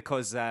 mainly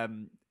because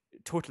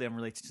totally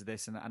unrelated to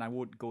this, and I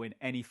won't go in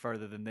any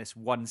further than this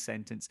one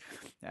sentence.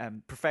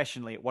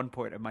 Professionally, at one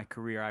point in my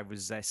career, I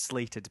was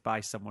slated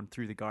by someone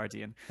through The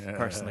Guardian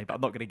personally, but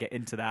I'm not going to get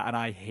into that, and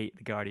I hate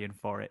The Guardian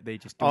for it. They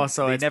just don't,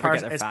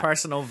 it's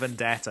personal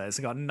vendetta. It's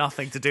got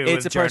nothing to do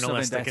with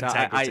journalistic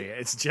integrity.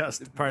 It's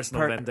just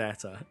personal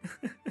vendetta.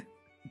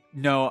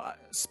 No,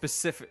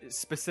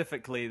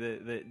 specifically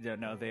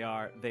they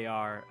are.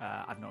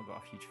 I've not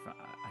got a huge fan.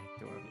 I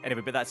adore them.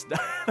 Anyway, but that's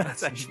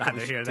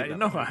neither here.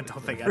 No, I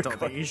don't think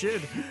you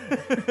should.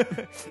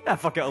 Yeah,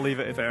 fuck it, I'll leave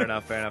it in. Fair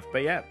enough.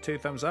 But yeah, 2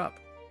 thumbs up.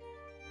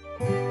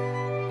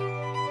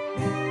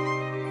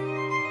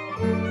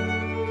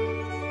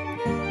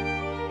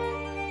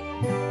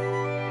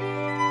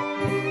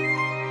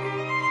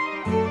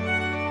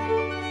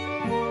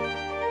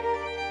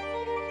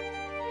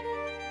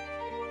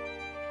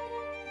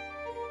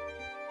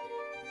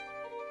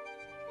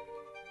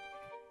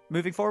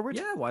 Moving forward?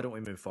 Yeah, why don't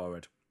we move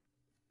forward?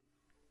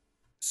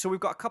 So we've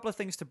got a couple of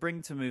things to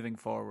bring to moving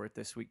forward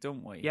this week,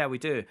 don't we? Yeah, we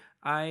do.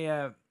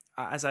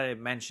 As I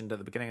mentioned at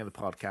the beginning of the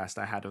podcast,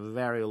 I had a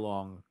very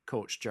long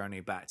coach journey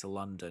back to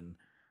London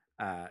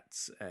at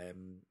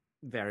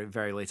very,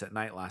 very late at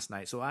night last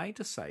night. So I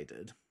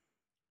decided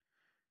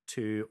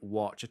to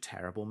watch a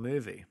terrible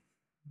movie.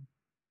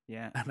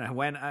 Yeah. And I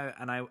went out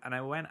and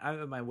I went out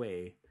of my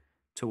way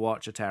to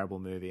watch a terrible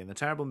movie. And the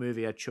terrible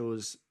movie I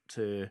chose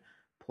to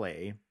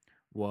play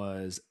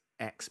was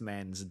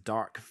X-Men's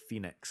Dark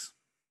Phoenix,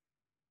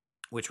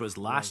 which was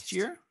last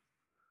year.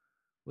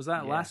 Was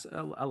that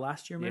a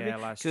last year movie? Yeah,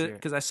 last year.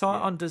 Because I saw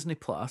it on Disney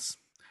Plus,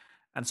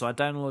 and so I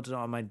downloaded it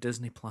on my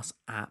Disney Plus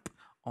app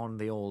on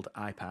the old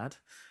iPad,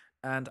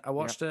 and I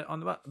watched it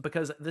on the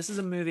because this is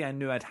a movie I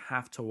knew I'd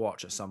have to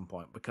watch at some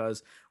point,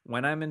 because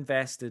when I'm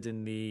invested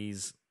in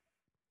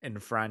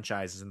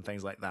franchises and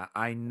things like that,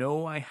 I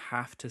know I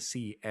have to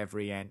see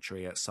every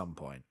entry at some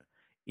point.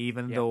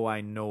 Even though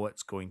I know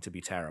it's going to be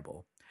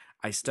terrible,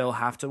 I still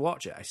have to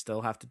watch it. I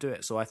still have to do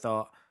it. So I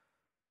thought,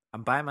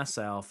 I'm by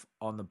myself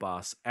on the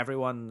bus.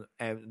 Everyone,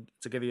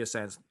 to give you a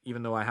sense,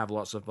 even though I have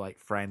lots of like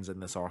friends in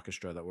this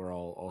orchestra that were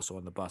all also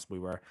on the bus, we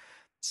were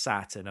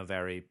sat in a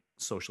very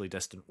socially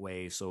distant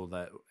way, so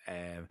that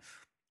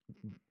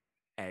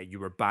you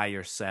were by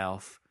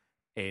yourself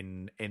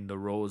in the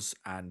rows,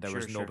 and there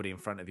was nobody in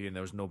front of you and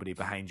there was nobody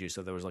behind you,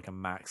 so there was like a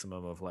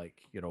maximum of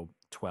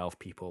 12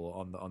 people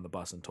on the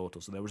bus in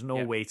total, so there was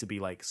no way to be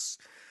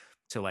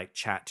to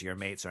chat to your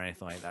mates or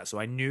anything like that. So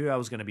I knew I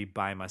was going to be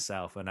by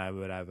myself, and I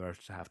would either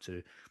have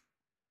to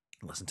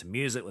listen to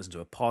music, listen to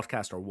a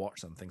podcast, or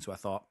watch something. So I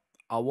thought,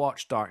 I'll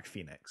watch Dark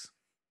Phoenix,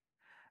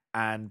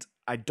 and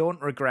I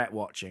don't regret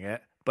watching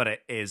it, but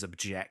it is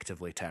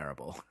objectively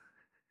terrible.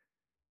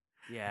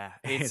 Yeah,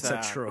 it's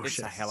atrocious.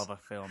 It's a hell of a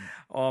film.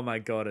 Oh my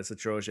god, it's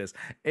atrocious.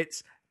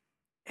 It's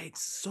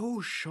it's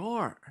so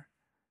short.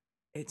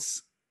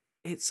 It's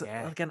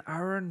Yeah. like an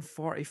hour and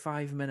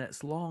 45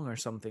 minutes long or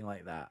something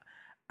like that.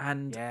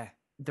 And Yeah.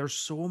 there's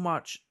so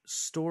much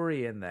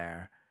story in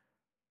there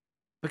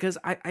because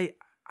I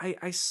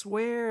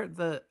swear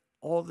that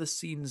all the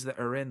scenes that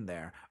are in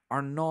there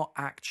are not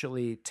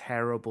actually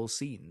terrible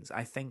scenes.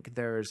 I think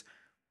there's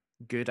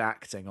good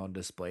acting on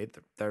display.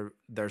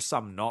 There's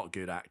some not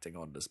good acting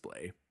on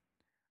display.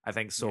 I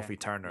think Sophie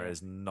Turner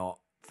is not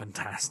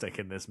fantastic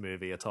in this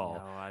movie at all.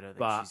 No, I don't think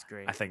but she's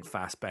great. I think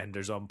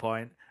Fassbender's on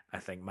point. I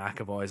think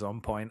McAvoy's on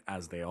point,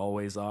 as they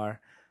always are.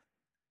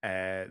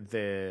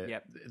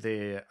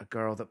 The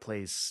girl that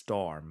plays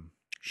Storm,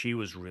 she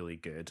was really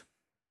good.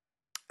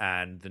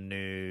 And the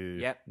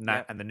new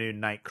and the new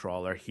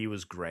Nightcrawler, he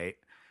was great.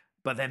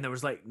 But then there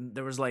was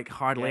like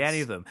hardly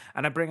any of them.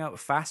 And I bring out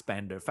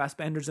Fassbender.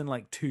 Fassbender's in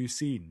like 2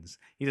 scenes.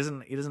 He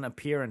doesn't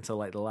appear until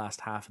like the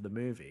last half of the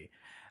movie.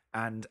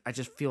 And I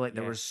just feel like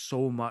there was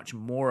so much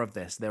more of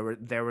this.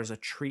 There was a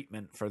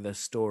treatment for this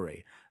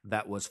story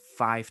that was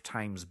 5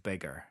 times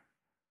bigger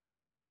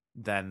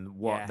than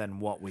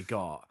what we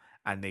got,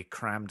 and they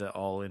crammed it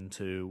all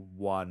into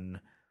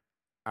 1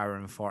 hour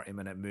and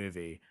 40-minute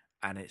movie,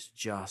 and it's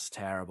just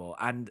terrible.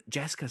 And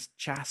Jessica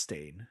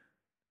Chastain,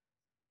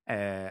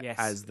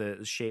 as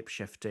the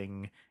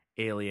shape-shifting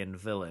alien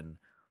villain,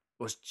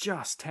 was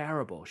just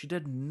terrible. She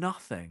did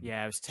nothing.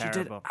 Yeah, it was terrible.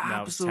 She did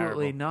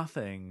absolutely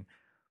nothing.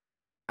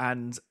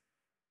 And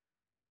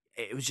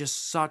it was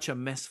just such a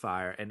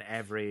misfire in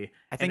every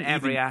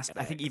aspect.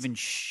 I think even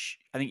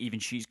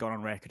she's gone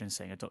on record and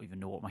saying, "I don't even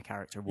know what my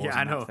character was."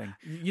 Yeah, in I know. That thing.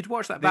 You'd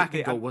watch that back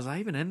and go, "Was I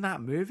even in that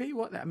movie?"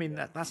 What? I mean,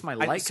 that's my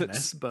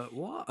likeness, but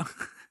what?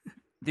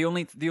 The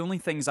only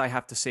things I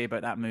have to say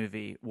about that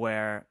movie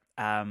were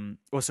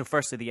so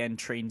firstly, the end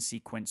train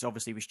sequence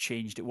obviously was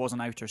changed. It was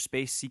an outer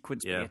space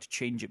sequence, but they had to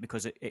change it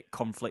because it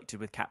conflicted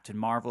with Captain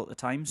Marvel at the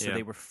time. So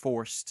they were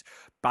forced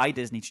by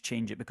Disney to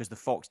change it because the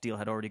Fox deal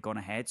had already gone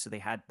ahead. So they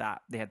had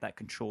that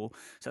control.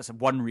 So that's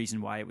one reason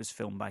why it was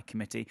filmed by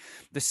committee.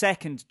 The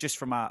second, just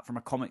from a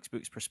comics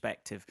books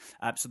perspective,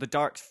 so the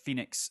Dark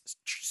Phoenix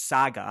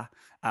saga.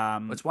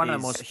 It's one of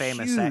the most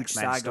famous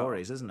X-Men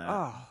stories, isn't it?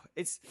 Oh,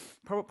 it's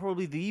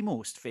probably the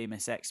most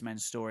famous X-Men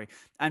story.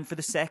 And for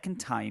the second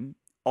time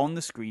on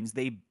the screens,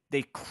 they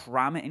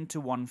cram it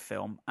into one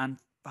film and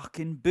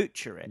fucking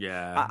butcher it.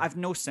 Yeah. I've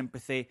no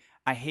sympathy.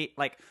 I hate,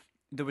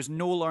 there was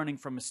no learning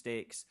from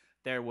mistakes.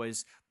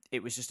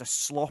 It was just a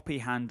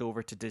sloppy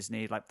handover to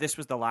Disney. Like, this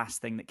was the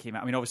last thing that came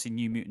out. I mean, obviously,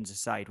 New Mutants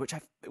aside, which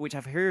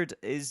I've heard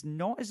is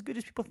not as good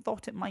as people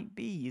thought it might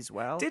be as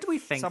well. Did we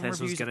think this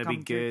was going to be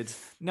good?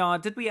 No,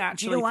 did we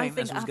actually think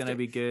this was going to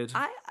be good?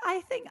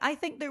 I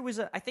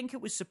think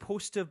it was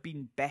supposed to have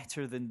been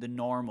better than the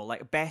normal,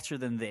 like better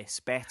than this,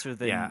 better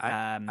than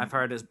I've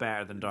heard it's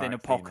better than Dark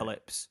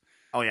Apocalypse.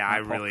 Oh yeah, I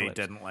really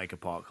didn't like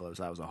Apocalypse.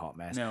 That was a hot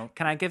mess. No.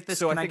 Can I give this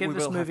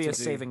movie a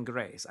saving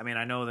grace? I mean,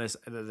 I know this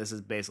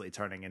is basically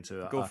turning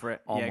into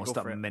almost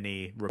a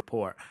mini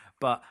report,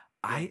 but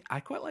I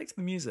quite liked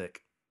the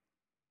music.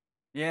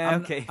 Yeah,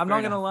 okay. I'm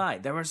not gonna lie.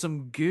 There was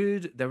some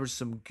good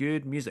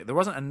music. There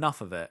wasn't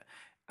enough of it,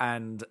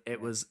 and I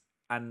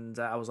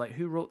was like,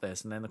 who wrote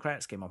this? And then the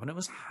credits came up, and it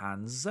was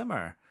Hans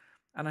Zimmer.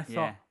 And I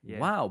thought,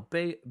 wow,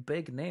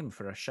 big name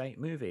for a shite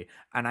movie.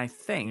 And I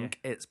think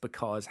it's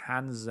because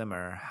Hans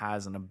Zimmer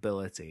has an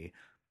ability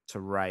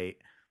to write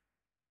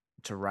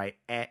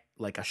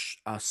like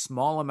a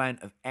small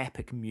amount of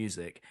epic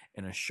music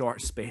in a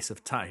short space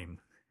of time.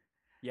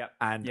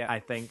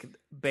 I think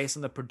based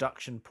on the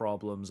production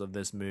problems of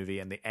this movie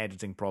and the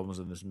editing problems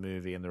of this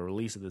movie and the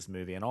release of this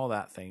movie and all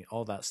that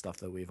stuff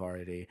that we've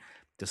already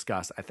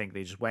discussed, I think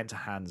they just went to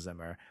Hans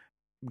Zimmer,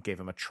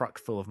 gave him a truck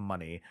full of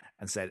money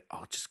and said,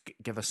 "Oh, just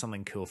give us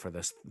something cool for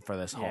this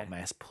hot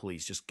mess,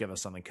 please. Just give us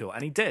something cool."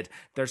 And he did.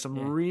 There's some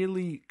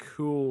really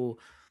cool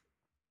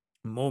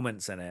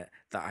moments in it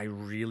that I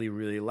really,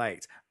 really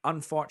liked.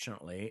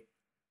 Unfortunately,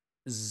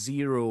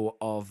 zero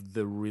of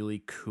the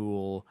really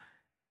cool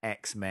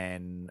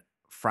X-Men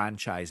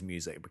franchise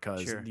music,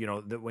 because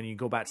when you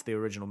go back to the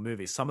original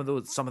movie, some of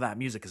that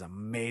music is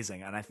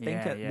amazing, and I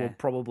think we'll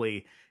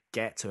probably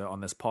get to it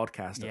on this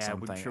podcast at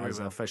some point as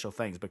official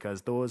things,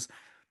 because those,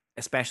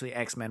 especially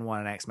X-Men 1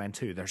 and X-Men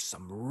 2, there's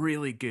some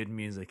really good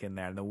music in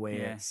there, and the way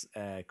it's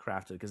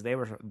crafted, because they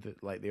were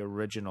like the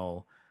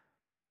original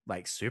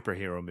like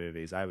superhero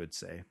movies, I would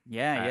say.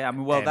 I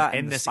mean, well, that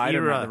in this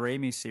era, the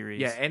Raimi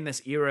series. Yeah, in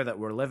this era that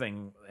we're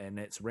living in,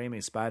 it's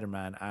Raimi's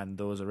Spider-Man and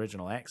those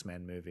original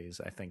X-Men movies.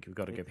 I think we've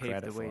got to give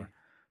credit for.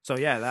 So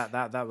yeah,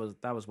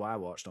 that was what I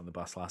watched on the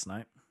bus last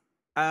night.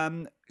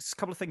 A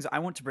couple of things that I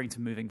want to bring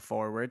to moving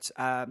forward.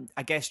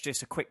 I guess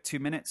just a quick 2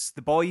 minutes.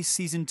 The Boys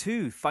season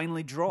 2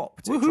 finally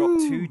dropped. Woohoo! It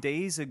dropped 2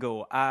 days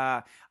ago.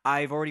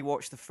 I've already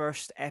watched the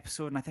first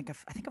episode, and I think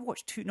I've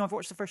watched two. No, I've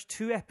watched the first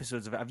 2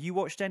 episodes of it. Have you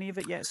watched any of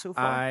it yet so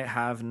far? I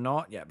have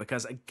not yet,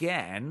 because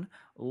again,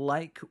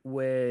 like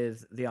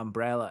with the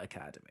Umbrella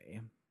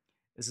Academy,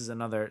 this is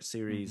another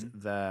series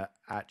that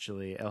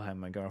actually Ilham,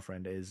 my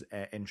girlfriend, is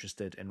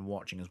interested in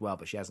watching as well,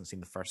 but she hasn't seen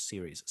the first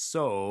series.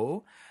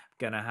 So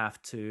gonna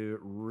have to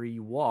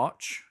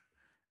rewatch,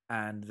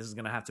 and this is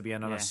gonna have to be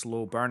another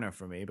slow burner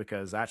for me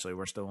because actually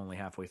we're still only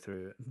halfway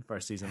through the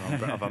first season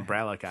of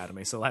Umbrella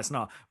Academy. So let's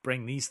not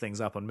bring these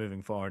things up on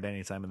moving forward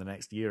anytime in the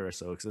next year or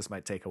so because this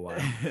might take a while.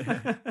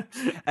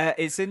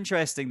 It's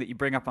interesting that you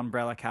bring up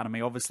Umbrella Academy.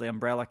 Obviously,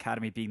 Umbrella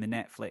Academy being the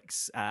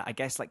Netflix, I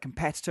guess, like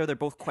competitor. They're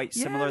both quite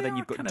similar. Then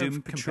you've got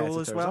Doom Patrol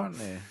as well. Aren't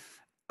they?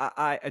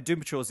 Doom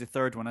Patrol is the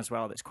third one as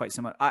well. That's quite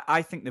similar.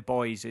 I think The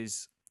Boys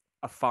is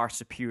a far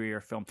superior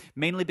film,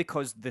 mainly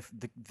because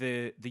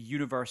the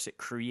universe it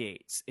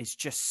creates is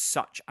just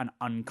such an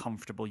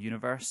uncomfortable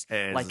universe.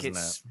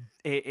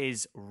 It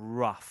is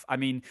rough. I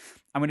mean,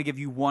 I'm going to give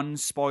you one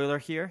spoiler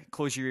here.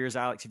 Close your ears,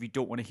 Alex, if you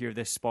don't want to hear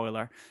this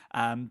spoiler.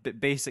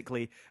 But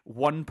basically,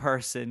 one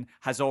person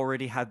has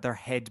already had their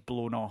head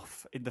blown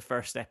off in the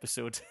first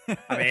episode.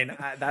 I mean,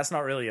 that's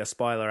not really a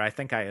spoiler. I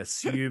think I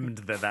assumed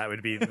that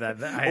would be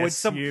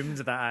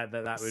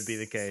that would be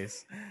the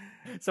case.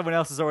 Someone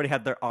else has already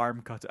had their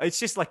arm cut. It's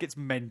just like it's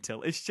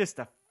mental. It's just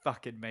a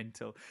fucking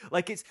mental.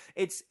 Like it's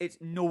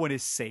no one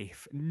is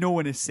safe. No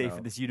one is safe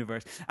in this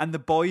universe. And the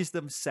boys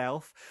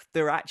themselves,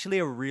 they're actually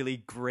a really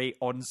great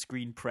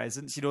on-screen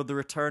presence. You know, the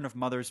return of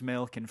Mother's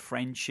Milk and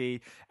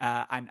Frenchie,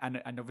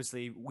 and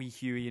obviously Wee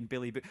Huey and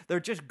Billy. But they're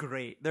just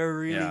great.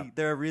 They're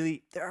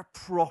a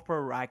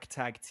proper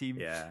ragtag team.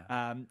 Yeah.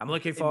 I'm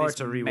looking forward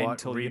to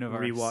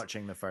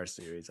rewatching the first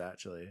series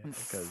actually.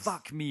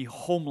 Fuck me,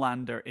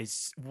 Homelander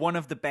is one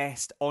of the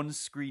best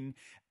on-screen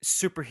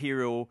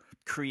superhero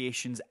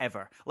creations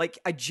ever. Like,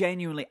 I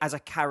genuinely, as a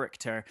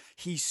character,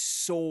 he's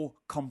so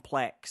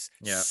complex,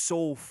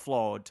 so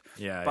flawed,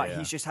 but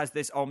he just has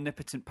this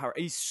omnipotent power.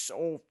 He's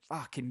so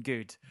fucking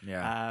good.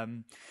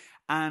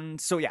 And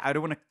so, I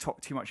don't want to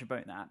talk too much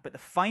about that. But the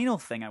final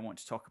thing I want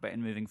to talk about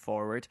in moving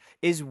forward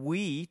is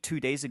we, 3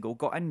 days ago,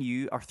 got a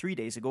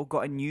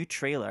new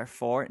trailer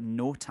for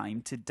No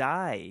Time to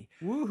Die.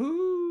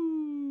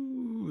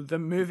 Woohoo! The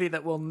movie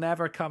that will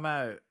never come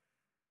out.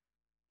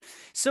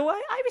 So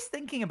I was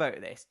thinking about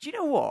this. Do you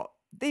know what?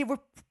 They were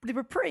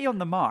pretty on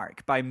the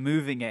mark by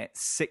moving it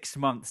 6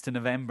 months to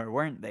November,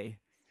 weren't they?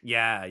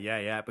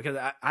 Yeah. Because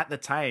at the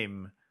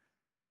time,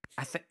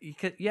 I think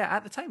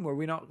at the time were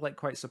we not like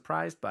quite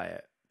surprised by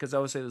it? Because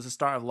obviously it was the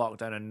start of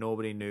lockdown and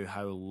nobody knew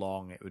how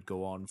long it would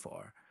go on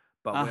for.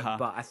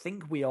 But I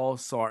think we all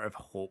sort of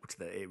hoped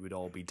that it would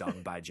all be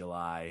done by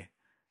July.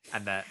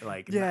 And that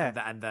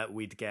and that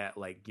we'd get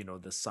like, you know,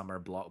 the summer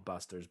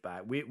blockbusters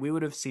back. We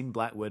would have seen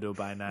Black Widow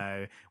by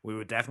now. We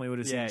would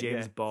have seen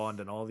James Bond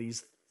and all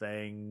these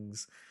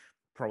things.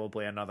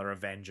 Probably another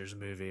Avengers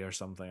movie or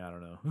something. I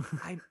don't know.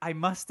 I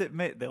must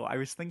admit though, I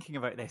was thinking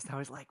about this. And I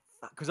was like,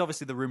 because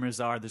obviously the rumors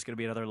are there's going to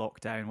be another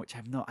lockdown, which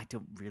I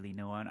don't really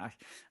know, and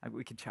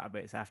we can chat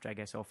about this after, I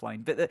guess,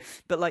 offline.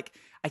 But like,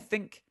 I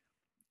think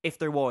if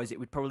there was, it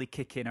would probably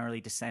kick in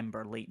early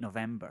December, late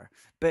November.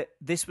 But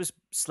this was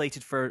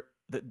slated for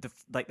the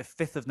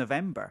 5th of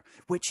November,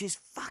 which is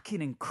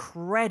fucking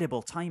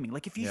incredible timing.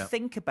 Like, if you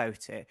think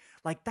about it,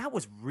 like, that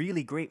was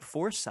really great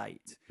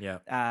foresight. Yeah.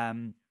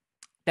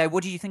 Now,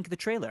 what do you think of the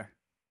trailer?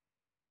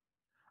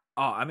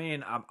 Oh, I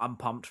mean, I'm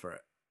pumped for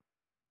it.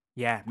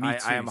 Yeah, me too.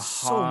 I am 100%.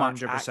 So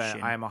much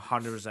action. I am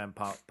 100%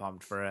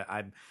 pumped for it.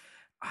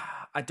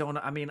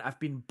 I've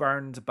been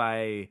burned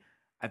by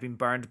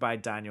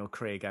Daniel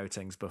Craig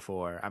outings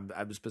before.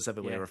 I'm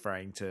specifically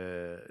referring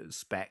to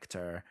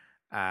Spectre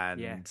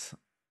and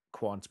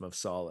Quantum of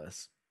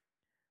Solace,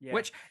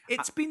 which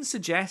it's been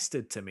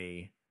suggested to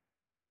me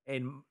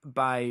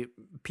by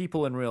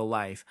people in real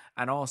life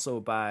and also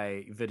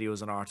by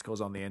videos and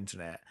articles on the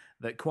internet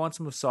that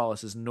Quantum of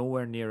Solace is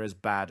nowhere near as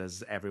bad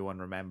as everyone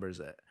remembers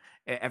it.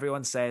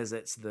 Everyone says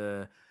it's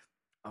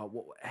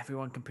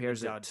everyone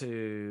compares it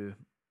to.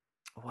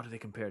 What do they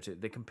compare it to?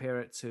 They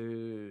compare it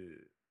to.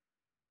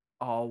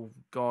 Oh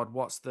God,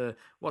 what's the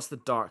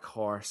dark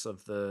horse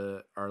of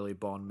the early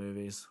Bond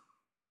movies?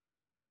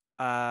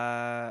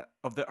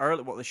 Of the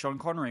the Sean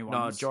Connery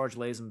ones? No, George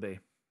Lazenby.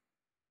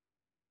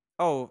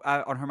 Oh,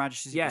 on Her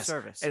Majesty's Secret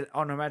Service.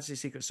 On Her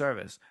Majesty's Secret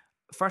Service.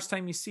 First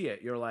time you see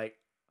it, you're like,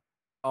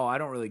 "Oh, I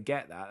don't really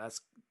get that. That's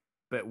a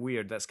bit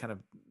weird. That's kind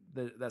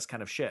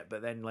of shit."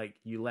 But then, like,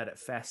 you let it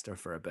fester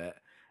for a bit,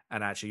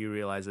 and actually, you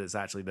realize that it's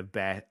actually the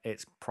best.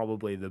 It's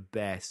probably the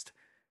best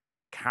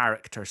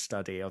character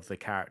study of the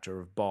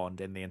character of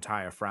Bond in the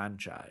entire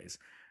franchise.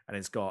 And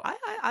it's got.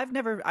 I've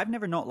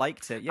never not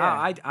liked it. Yeah,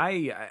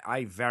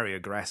 I very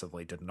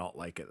aggressively did not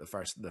like it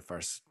the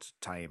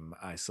first time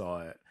I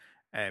saw it.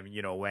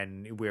 You know,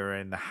 when we were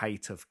in the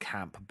height of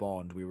Camp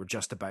Bond, we were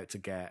just about to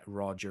get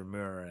Roger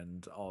Moore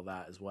and all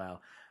that as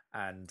well.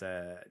 And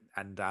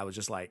I was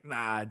just like,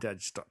 nah, I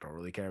just don't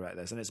really care about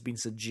this. And it's been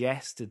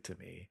suggested to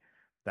me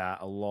that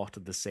a lot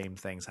of the same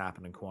things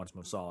happen in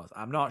Quantum of Solace.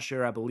 I'm not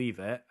sure I believe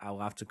it. I'll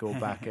have to go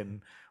back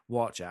and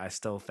watch it. I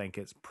still think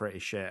it's pretty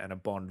shit, and a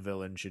Bond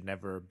villain should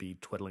never be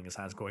twiddling his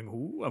hands going,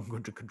 "Ooh, I'm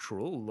going to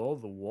control all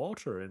the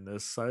water in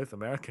this South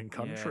American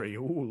country.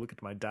 Ooh, look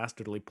at my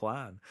dastardly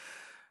plan."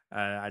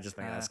 I just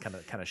think that's kind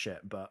of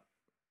shit. But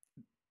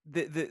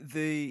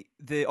the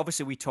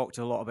obviously we talked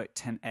a lot about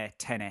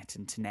Tenet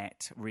and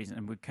Tenet reason,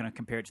 and we kind of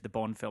compared it to the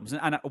Bond films.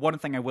 And one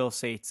thing I will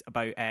say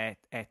about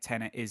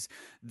Tenet is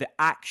the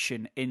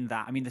action in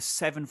that. I mean, the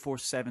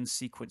 747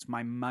 sequence,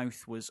 my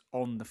mouth was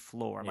on the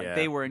floor. Like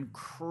they were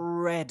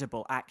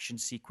incredible action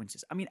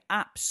sequences. I mean,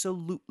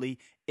 absolutely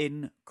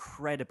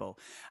incredible.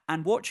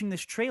 And watching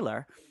this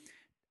trailer,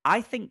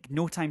 I think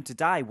No Time to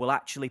Die will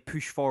actually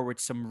push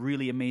forward some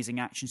really amazing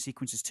action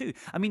sequences too.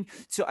 I mean,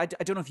 so I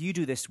don't know if you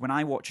do this when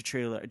I watch a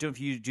trailer. I don't know if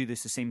you do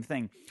this the same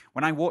thing.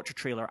 When I watch a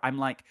trailer, I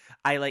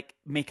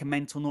make a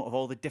mental note of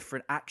all the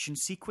different action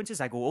sequences.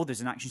 I go, oh,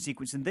 there's an action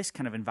sequence in this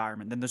kind of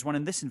environment. Then there's one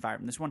in this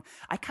environment. There's one.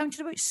 I counted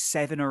about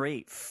 7 or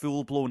 8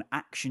 full-blown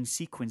action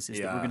sequences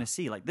that we're going to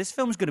see. Like this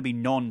film's going to be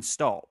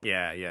non-stop.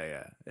 Yeah.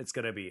 It's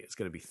gonna be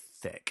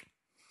thick.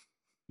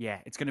 Yeah,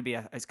 it's going to be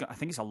I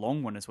think it's a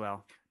long one as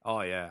well.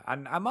 Oh yeah,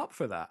 and I'm up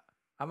for that.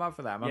 I'm up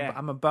for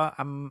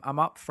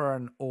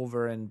an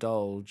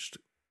overindulged,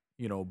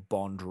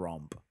 Bond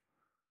romp.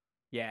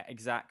 Yeah,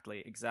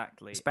 exactly.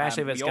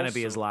 Especially if it's going to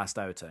be his last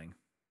outing.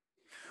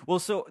 Well,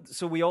 so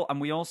we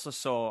also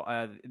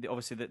saw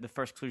obviously the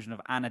first conclusion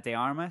of Ana de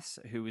Armas,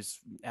 who was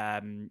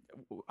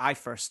I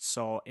first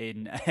saw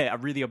in a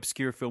really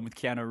obscure film with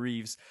Keanu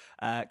Reeves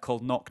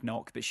called Knock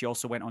Knock, but she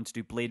also went on to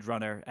do Blade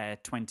Runner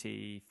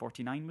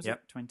 2049, was it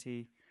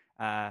 20?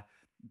 But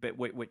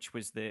which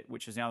was the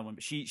other one.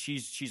 But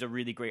she's a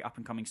really great up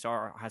and coming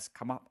star. Has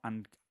come up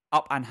and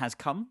has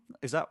come.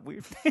 Is that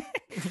weird?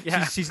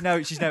 Yeah, she's now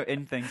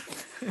in things.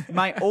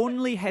 My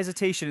only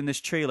hesitation in this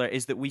trailer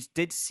is that we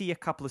did see a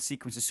couple of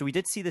sequences. So we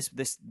did see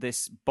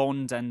this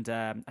Bond and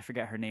I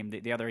forget her name,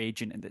 the other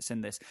agent that's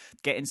in this,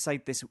 get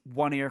inside this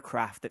one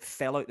aircraft that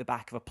fell out the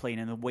back of a plane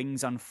and the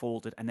wings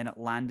unfolded and then it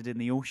landed in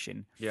the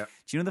ocean. Yeah.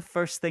 Do you know the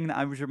first thing that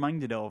I was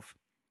reminded of?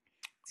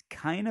 It's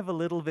kind of a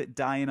little bit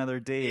Die Another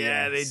Day.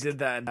 Yeah, they did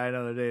that in Die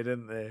Another Day,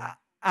 didn't they?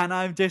 And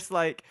I'm just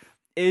like,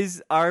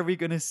 are we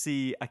going to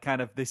see a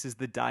kind of this is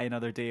the Die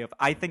Another Day of?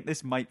 I think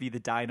this might be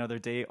the Die Another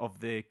Day of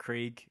the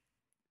Craig,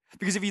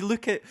 because if you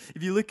look at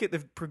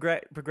the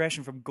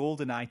progression from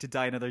GoldenEye to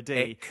Die Another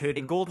Day,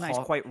 GoldenEye is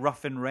quite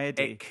rough and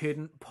ready. It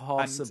couldn't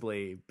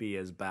possibly be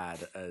as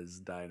bad as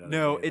Die Another Day.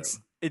 No,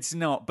 it's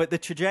not. But the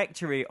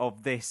trajectory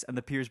of this and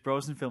the Pierce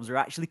Brosnan films are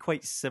actually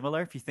quite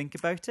similar if you think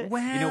about it.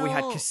 Well, we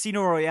had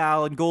Casino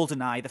Royale and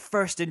GoldenEye. The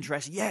first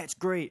interest, it's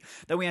great.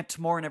 Then we had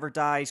Tomorrow Never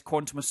Dies,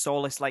 Quantum of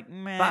Solace. Like,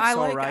 meh, but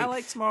all right. I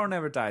like Tomorrow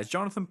Never Dies.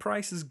 Jonathan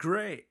Pryce is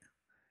great.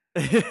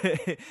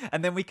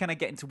 And then we kind of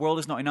get into World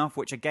Is Not Enough,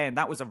 which again,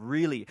 that was a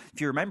really, if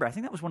you remember, I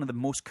think that was one of the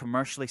most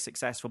commercially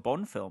successful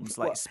Bond films.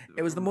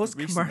 It was the most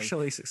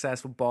commercially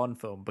successful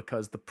Bond film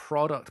because the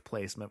product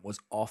placement was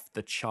off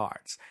the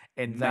charts.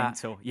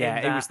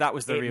 That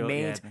was the real.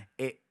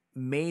 It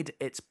made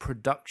its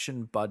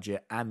production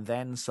budget and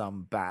then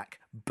some back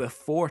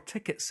before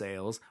ticket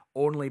sales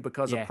only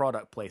because of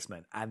product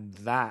placement, and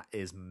that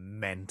is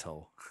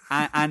mental.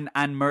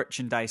 and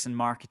merchandise and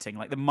marketing.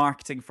 Like the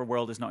marketing for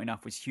World Is Not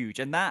Enough was huge,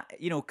 and that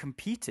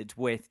competed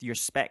with your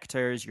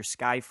Spectres, your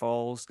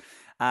Skyfalls.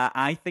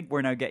 I think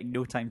we're now getting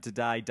No Time to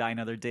Die, Die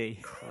Another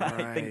Day.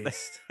 I think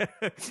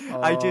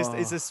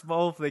it's a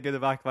small thing in the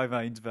back of my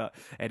mind, but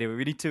anyway,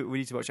 we need to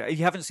watch it. If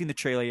you haven't seen the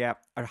trailer yet,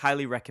 I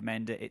highly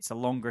recommend it. It's a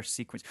longer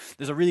sequence.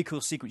 There's a really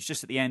cool sequence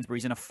just at the end where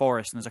he's in a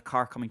forest and there's a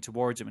car coming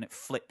towards him and it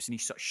flips and he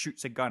sort of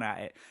shoots a gun at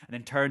it and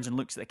then turns and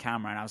looks at the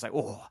camera, and I was like,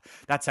 oh,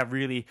 that's a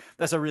really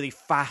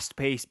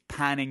fast-paced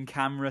panning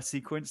camera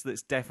sequence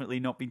that's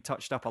definitely not been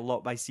touched up a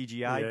lot by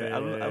CGI, but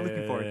I'm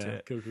looking forward to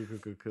it.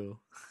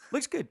 Cool.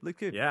 Looks good.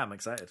 Yeah, I'm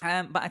excited.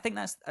 But I think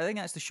that's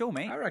the show,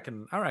 mate. I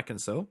reckon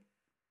so.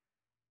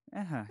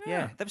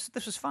 Yeah,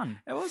 this was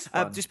fun. It was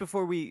fun. Just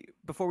before we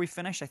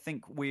finish, I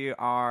think we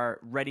are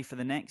ready for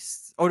the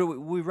next. Or do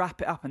we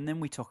wrap it up and then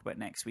we talk about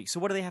next week? So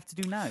what do they have to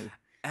do now?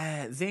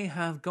 They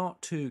have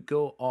got to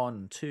go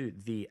on to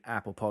the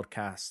Apple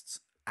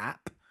Podcasts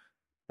app.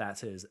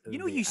 That is,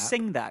 you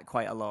sing that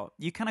quite a lot.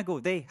 You kind of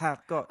go, they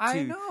have got to.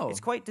 I know. It's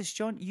quite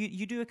disjointed.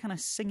 You do a kind of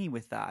singy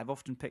with that. I've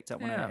often picked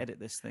up when I edit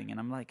this thing, and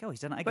I'm like, oh,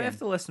 he's done it again. But if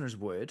the listeners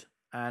would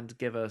and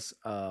give us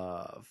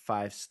a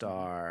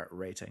 5-star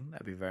rating,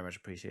 that'd be very much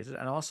appreciated,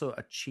 and also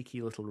a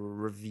cheeky little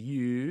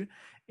review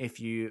if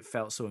you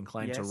felt so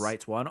inclined to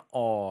write one,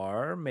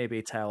 or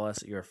maybe tell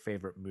us your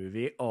favorite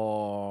movie,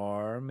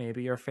 or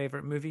maybe your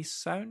favorite movie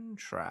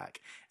soundtrack.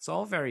 It's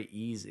all very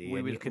easy.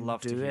 We would you can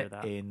love do to hear it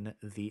that. In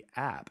the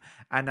app.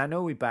 And I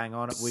know we bang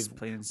on it. We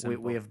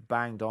have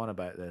banged on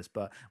about this,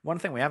 but one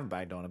thing we haven't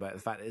banged on about the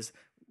fact is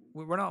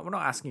we're not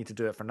asking you to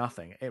do it for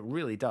nothing. It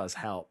really does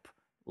help,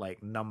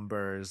 like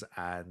numbers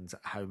and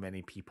how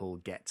many people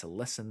get to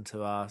listen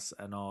to us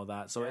and all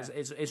that. So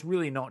it's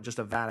really not just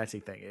a vanity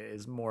thing. It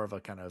is more of a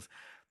kind of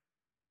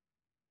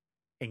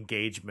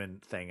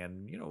engagement thing,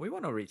 and we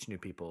want to reach new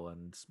people,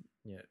 and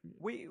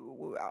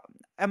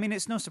I mean,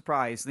 it's no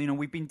surprise.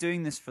 We've been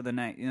doing this for the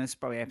next. It's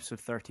probably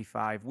episode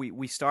 35.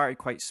 We started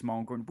quite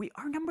small, growing.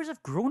 Our numbers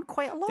have grown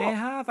quite a lot. They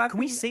have. Can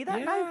we say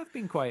that now? I've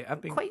been quite.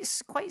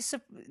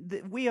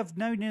 We have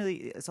now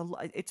nearly.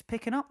 It's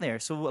picking up there.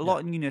 So a lot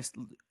of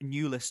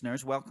new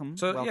listeners. Welcome.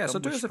 So welcome. So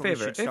do us a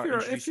favor.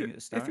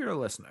 If you're a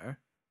listener,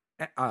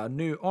 a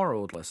new or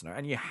old listener,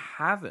 and you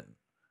haven't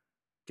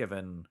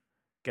given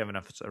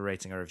us a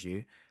rating or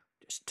review,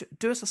 just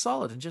do us a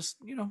solid and just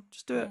do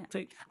it.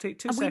 Take 2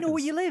 seconds. We know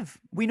where you live.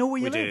 We know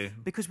where you live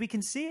do. because we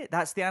can see it.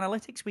 That's the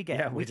analytics we get.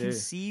 Yeah, we can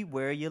see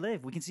where you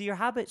live. We can see your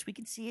habits. We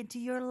can see into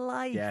your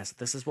life. Yes,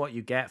 this is what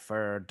you get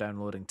for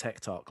downloading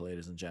TikTok,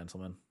 ladies and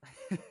gentlemen.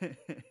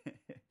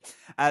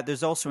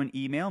 There's also an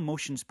email,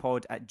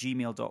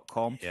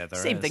 motionspod@gmail.com. Yeah,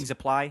 Same things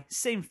apply.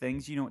 Same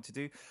things. You know what to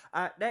do.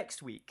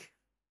 Next week,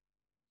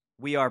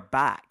 we are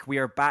back. We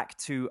are back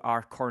to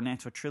our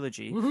Cornetto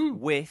trilogy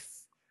with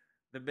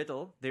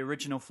the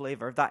original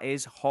flavor, that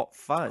is Hot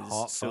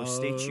Fuzz. So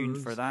stay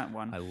tuned for that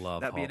one. I love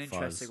That'd be an Hot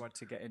interesting Fuzz. one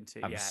to get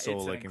into. I'm so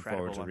looking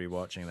forward to one.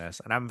 rewatching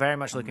this, and I'm very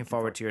much looking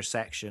forward to your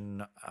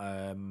section,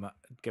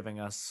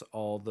 giving us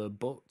all the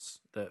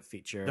boats that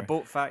feature the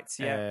boat facts.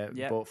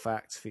 boat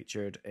facts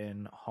featured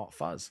in Hot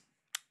Fuzz.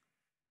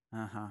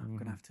 I'm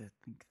gonna have to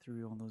think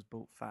through all those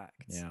boat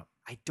facts. Yeah.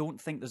 I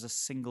don't think there's a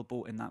single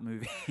boat in that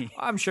movie.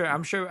 I'm sure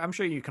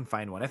you can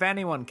find one. If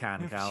anyone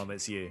can, Callum,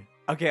 it's you.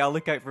 Okay, I'll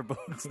look out for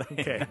boats.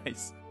 Okay.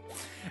 Nice.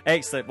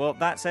 Excellent. Well,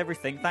 that's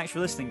everything. Thanks for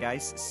listening,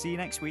 guys. See you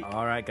next week.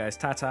 All right, guys.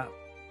 Ta-ta.